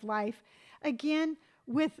part of life again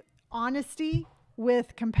with honesty,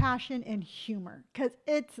 with compassion and humor, because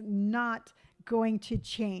it's not going to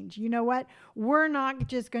change. You know what? We're not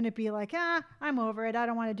just going to be like, I'm over it. I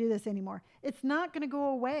don't want to do this anymore. It's not going to go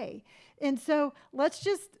away. And so let's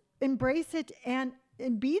just embrace it and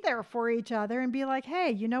be there for each other and be like,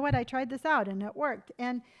 hey, you know what? I tried this out and it worked.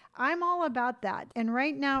 And I'm all about that. And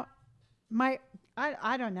right now,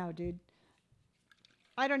 I don't know, dude.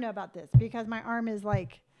 I don't know about this because my arm is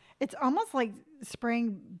like, it's almost like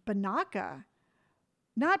spraying Banaka.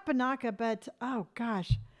 Not Banaka, but, oh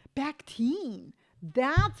gosh, Bactine.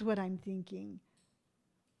 That's what I'm thinking.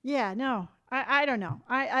 Yeah, no, I don't know.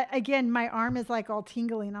 Again, my arm is like all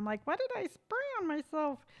tingling. I'm like, what did I spray on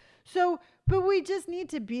myself? So, but we just need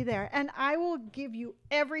to be there. And I will give you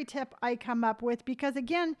every tip I come up with because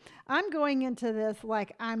again, I'm going into this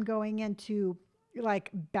like I'm going into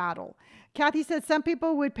like battle. Kathy said some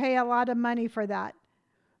people would pay a lot of money for that.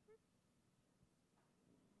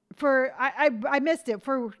 I missed it.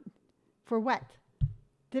 For what?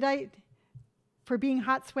 For being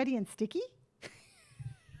hot, sweaty, and sticky?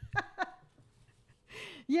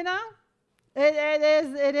 You know?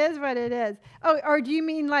 It is what it is. Oh, or do you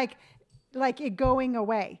mean like it going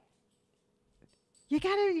away? You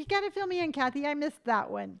gotta fill me in, Kathy. I missed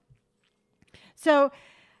that one. So,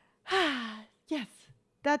 yes,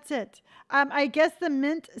 that's it. I guess the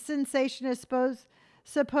mint sensation is supposed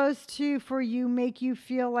to for you make you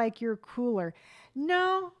feel like you're cooler.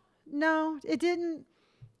 No, it didn't.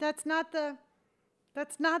 That's not the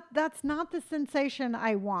sensation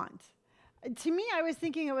I want. To me, I was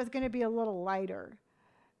thinking it was going to be a little lighter.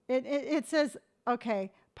 It says, okay,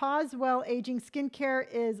 pause while aging skincare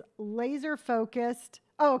is laser focused.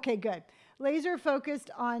 Oh, okay, good. Laser focused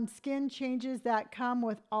on skin changes that come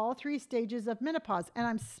with all 3 stages of menopause. And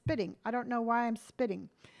I'm spitting. I don't know why I'm spitting.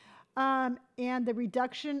 And the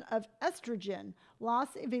reduction of estrogen,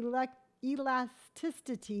 loss of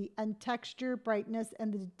elasticity and texture, brightness,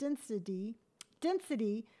 and the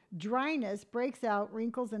density, dryness, breaks out,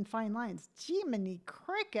 wrinkles, and fine lines. Jiminy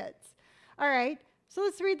crickets. All right, so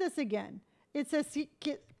let's read this again. It says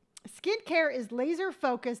skincare is laser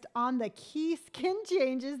focused on the key skin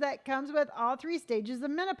changes that comes with all three stages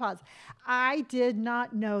of menopause. I did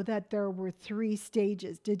not know that there were three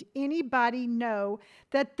stages. Did anybody know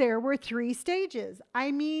that there were three stages?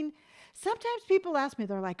 I mean, sometimes people ask me,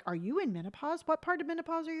 they're like, are you in menopause? What part of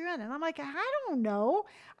menopause are you in? And I'm like, I don't know.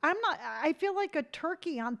 I feel like a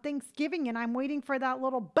turkey on Thanksgiving and I'm waiting for that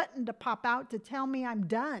little button to pop out to tell me I'm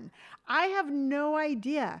done. I have no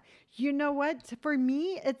idea. You know what? For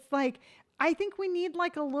me, it's like, I think we need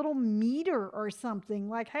like a little meter or something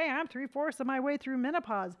like, hey, I'm 3/4 of my way through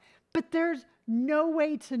menopause, but there's no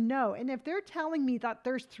way to know. And if they're telling me that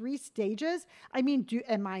there's three stages, I mean,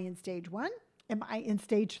 am I in stage one? Am I in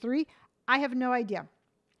stage three? I have no idea.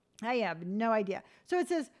 I have no idea. So it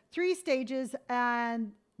says three stages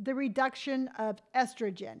and the reduction of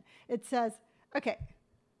estrogen. It says, okay,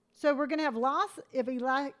 so we're going to have loss of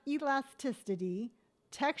elasticity,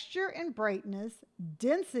 texture and brightness,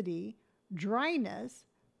 density, dryness,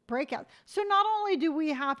 breakout. So not only do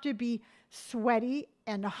we have to be sweaty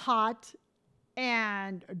and hot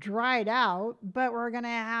and dried out, but we're going to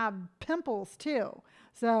have pimples too.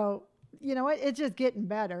 So, you know what? It's just getting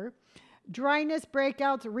better. Dryness,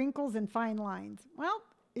 breakouts, wrinkles, and fine lines. Well,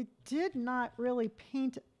 it did not really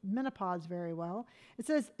paint menopause very well. It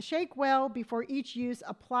says, shake well before each use.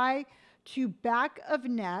 Apply to back of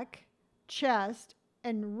neck, chest,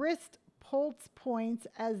 and wrist pulse points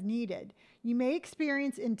as needed. You may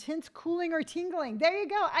experience intense cooling or tingling. There you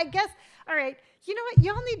go. I guess, all right, you know what?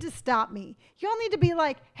 Y'all need to stop me. Y'all need to be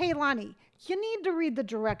like, hey, Lonni, you need to read the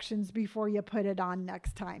directions before you put it on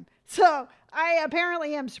next time. So I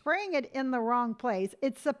apparently am spraying it in the wrong place.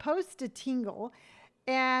 It's supposed to tingle.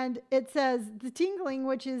 And it says the tingling,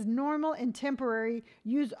 which is normal and temporary,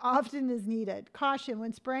 use often as needed. Caution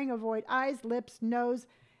when spraying, avoid eyes, lips, nose.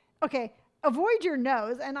 Okay, avoid your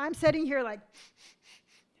nose. And I'm sitting here like,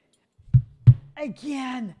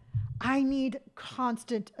 again, I need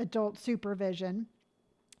constant adult supervision.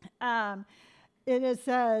 It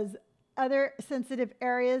says other sensitive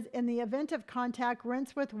areas in the event of contact,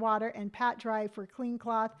 rinse with water and pat dry for clean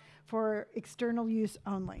cloth for external use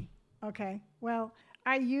only. Okay, well,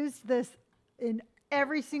 I used this in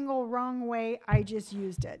every single wrong way. I just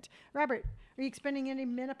used it. Robert, are you experiencing any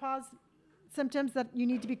menopause symptoms that you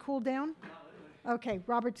need to be cooled down? Okay,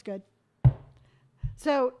 Robert's good.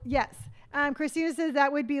 So, yes. Christina says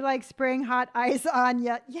that would be like spraying hot ice on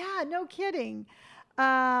you. Yeah, no kidding.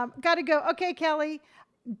 Got to go. Okay, Kelly.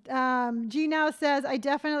 G now says, I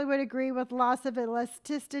definitely would agree with loss of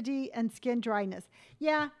elasticity and skin dryness.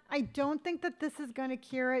 Yeah, I don't think that this is going to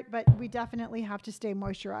cure it, but we definitely have to stay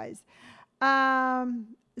moisturized.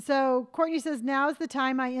 So Courtney says, now is the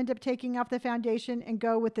time I end up taking off the foundation and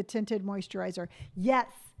go with the tinted moisturizer.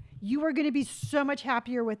 Yes, you are going to be so much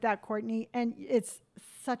happier with that, Courtney. And it's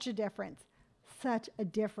such a difference, such a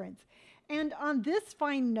difference. And on this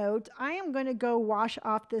fine note, I am going to go wash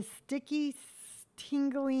off this sticky,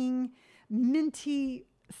 tingling, minty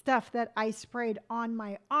stuff that I sprayed on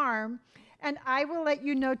my arm. And I will let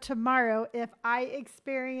you know tomorrow if I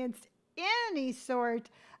experienced any sort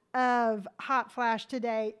of hot flash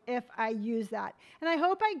today if I use that. And I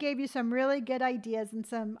hope I gave you some really good ideas and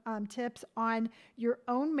some tips on your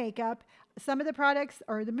own makeup. Some of the products,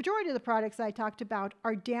 or the majority of the products I talked about,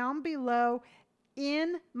 are down below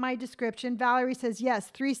in my description. Valerie says, yes,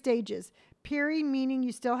 3 stages. Peri, meaning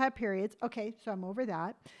you still have periods. Okay, so I'm over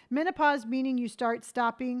that. Menopause, meaning you start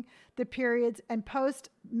stopping the periods. And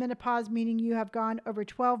post-menopause, meaning you have gone over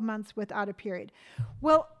 12 months without a period.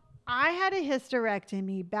 Well, I had a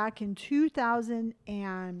hysterectomy back in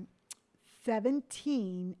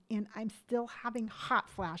 2017, and I'm still having hot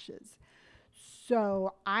flashes.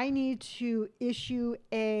 So I need to issue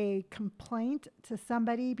a complaint to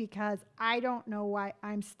somebody because I don't know why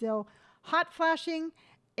I'm still hot flashing.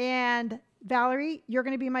 And Valerie, you're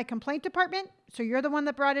going to be my complaint department. So you're the one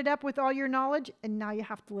that brought it up with all your knowledge. And now you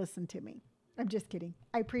have to listen to me. I'm just kidding.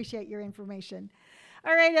 I appreciate your information.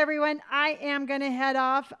 All right, everyone. I am going to head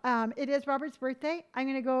off. It is Robert's birthday. I'm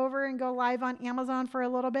going to go over and go live on Amazon for a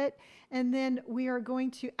little bit. And then we are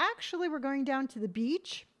going to, actually, we're going down to the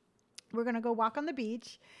beach. We're going to go walk on the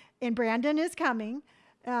beach. And Brandon is coming.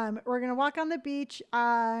 We're going to walk on the beach.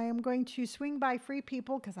 I'm going to swing by Free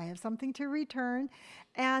People because I have something to return.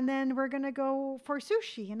 And then we're going to go for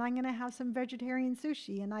sushi. And I'm going to have some vegetarian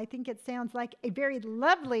sushi. And I think it sounds like a very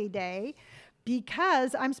lovely day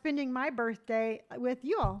because I'm spending my birthday with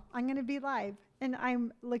you all. I'm going to be live. And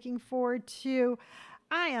I'm looking forward to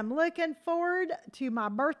my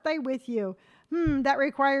birthday with you. That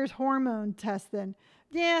requires hormone testing.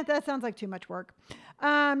 Yeah, that sounds like too much work.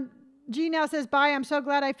 G now says, bye. I'm so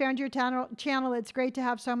glad I found your channel. It's great to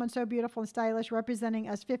have someone so beautiful and stylish representing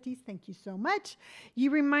us 50s. Thank you so much. You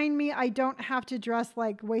remind me I don't have to dress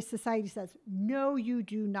like Waste Society says. No, you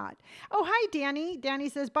do not. Oh, hi, Danny. Danny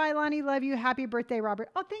says, bye, Lonni. Love you. Happy birthday, Robert.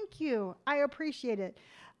 Oh, thank you. I appreciate it.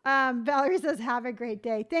 Valerie says, have a great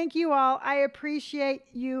day. Thank you all. I appreciate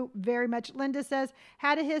you very much. Linda says,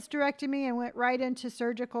 had a hysterectomy and went right into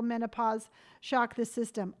surgical menopause. Shocked the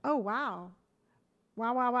system. Oh, wow.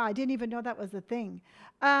 Wow, wow, wow. I didn't even know that was a thing.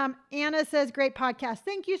 Anna says, great podcast.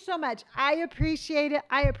 Thank you so much. I appreciate it.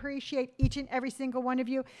 I appreciate each and every single one of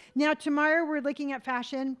you. Now, tomorrow we're looking at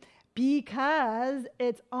fashion because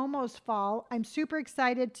it's almost fall. I'm super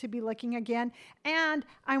excited to be looking again. And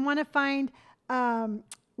I want to find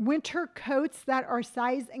winter coats that are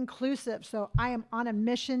size inclusive. So I am on a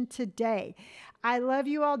mission today. I love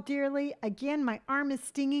you all dearly. Again, my arm is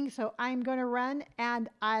stinging, so I'm going to run. And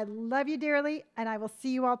I love you dearly, and I will see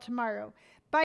you all tomorrow.